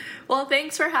do. Well,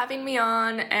 thanks for having me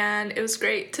on, and it was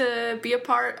great to be a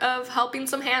part of helping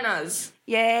some Hannahs.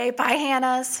 Yay. Bye,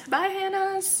 Hannahs. Bye,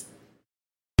 Hannahs.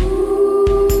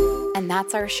 And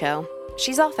that's our show.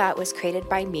 She's All Fat was created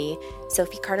by me,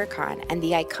 Sophie Carter-Kahn, and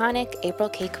the iconic April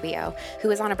K. Quio,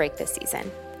 who is on a break this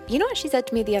season. You know what she said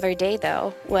to me the other day,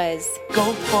 though, was,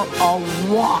 "Go for a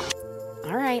walk."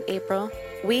 All right, April.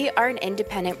 We are an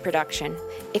independent production.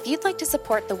 If you'd like to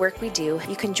support the work we do,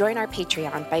 you can join our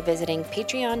Patreon by visiting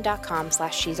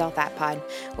patreon.com/She'sAllThatPod.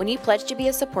 When you pledge to be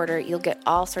a supporter, you'll get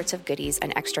all sorts of goodies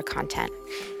and extra content.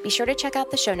 Be sure to check out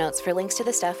the show notes for links to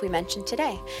the stuff we mentioned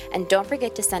today. And don't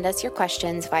forget to send us your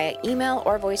questions via email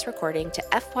or voice recording to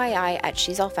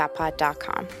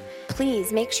fyi@she'sallfatpod.com.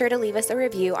 Please make sure to leave us a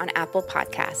review on Apple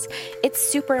Podcasts. It's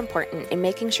super important in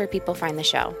making sure people find the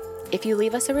show. If you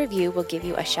leave us a review, we'll give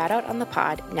you a shout out on the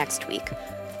pod next week.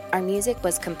 Our music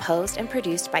was composed and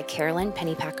produced by Carolyn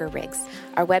Pennypacker Riggs.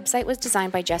 Our website was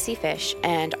designed by Jesse Fish,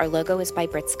 and our logo is by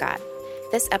Britt Scott.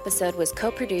 This episode was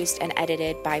co-produced and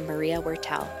edited by Maria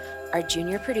Wertel. Our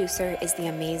junior producer is the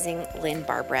amazing Lynn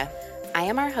Barbara. I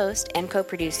am our host and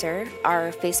co-producer.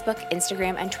 Our Facebook,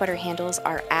 Instagram, and Twitter handles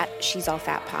are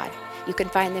 @She'sAllFatPod. You can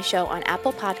find the show on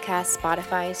Apple Podcasts,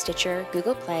 Spotify, Stitcher,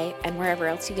 Google Play, and wherever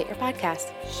else you get your podcasts.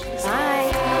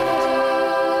 Bye.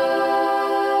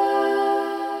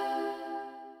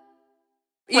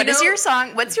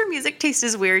 What's your music taste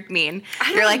is weird mean?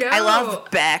 You're like, I love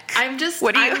Beck. I'm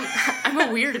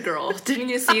a weird girl. Didn't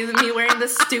you see me wearing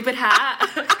this stupid hat?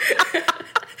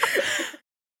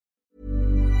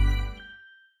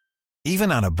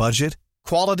 Even on a budget,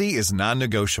 quality is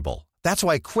non-negotiable. That's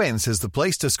why Quince is the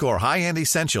place to score high-end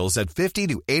essentials at 50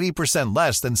 to 80%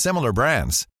 less than similar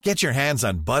brands. Get your hands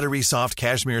on buttery soft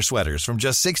cashmere sweaters from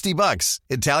just $60,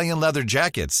 Italian leather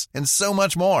jackets, and so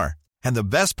much more. And the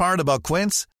best part about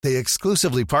Quince, they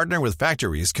exclusively partner with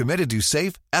factories committed to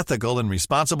safe, ethical, and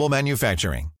responsible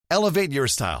manufacturing. Elevate your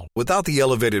style without the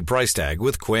elevated price tag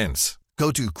with Quince.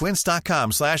 Go to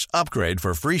quince.com/upgrade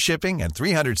for free shipping and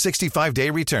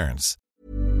 365-day returns.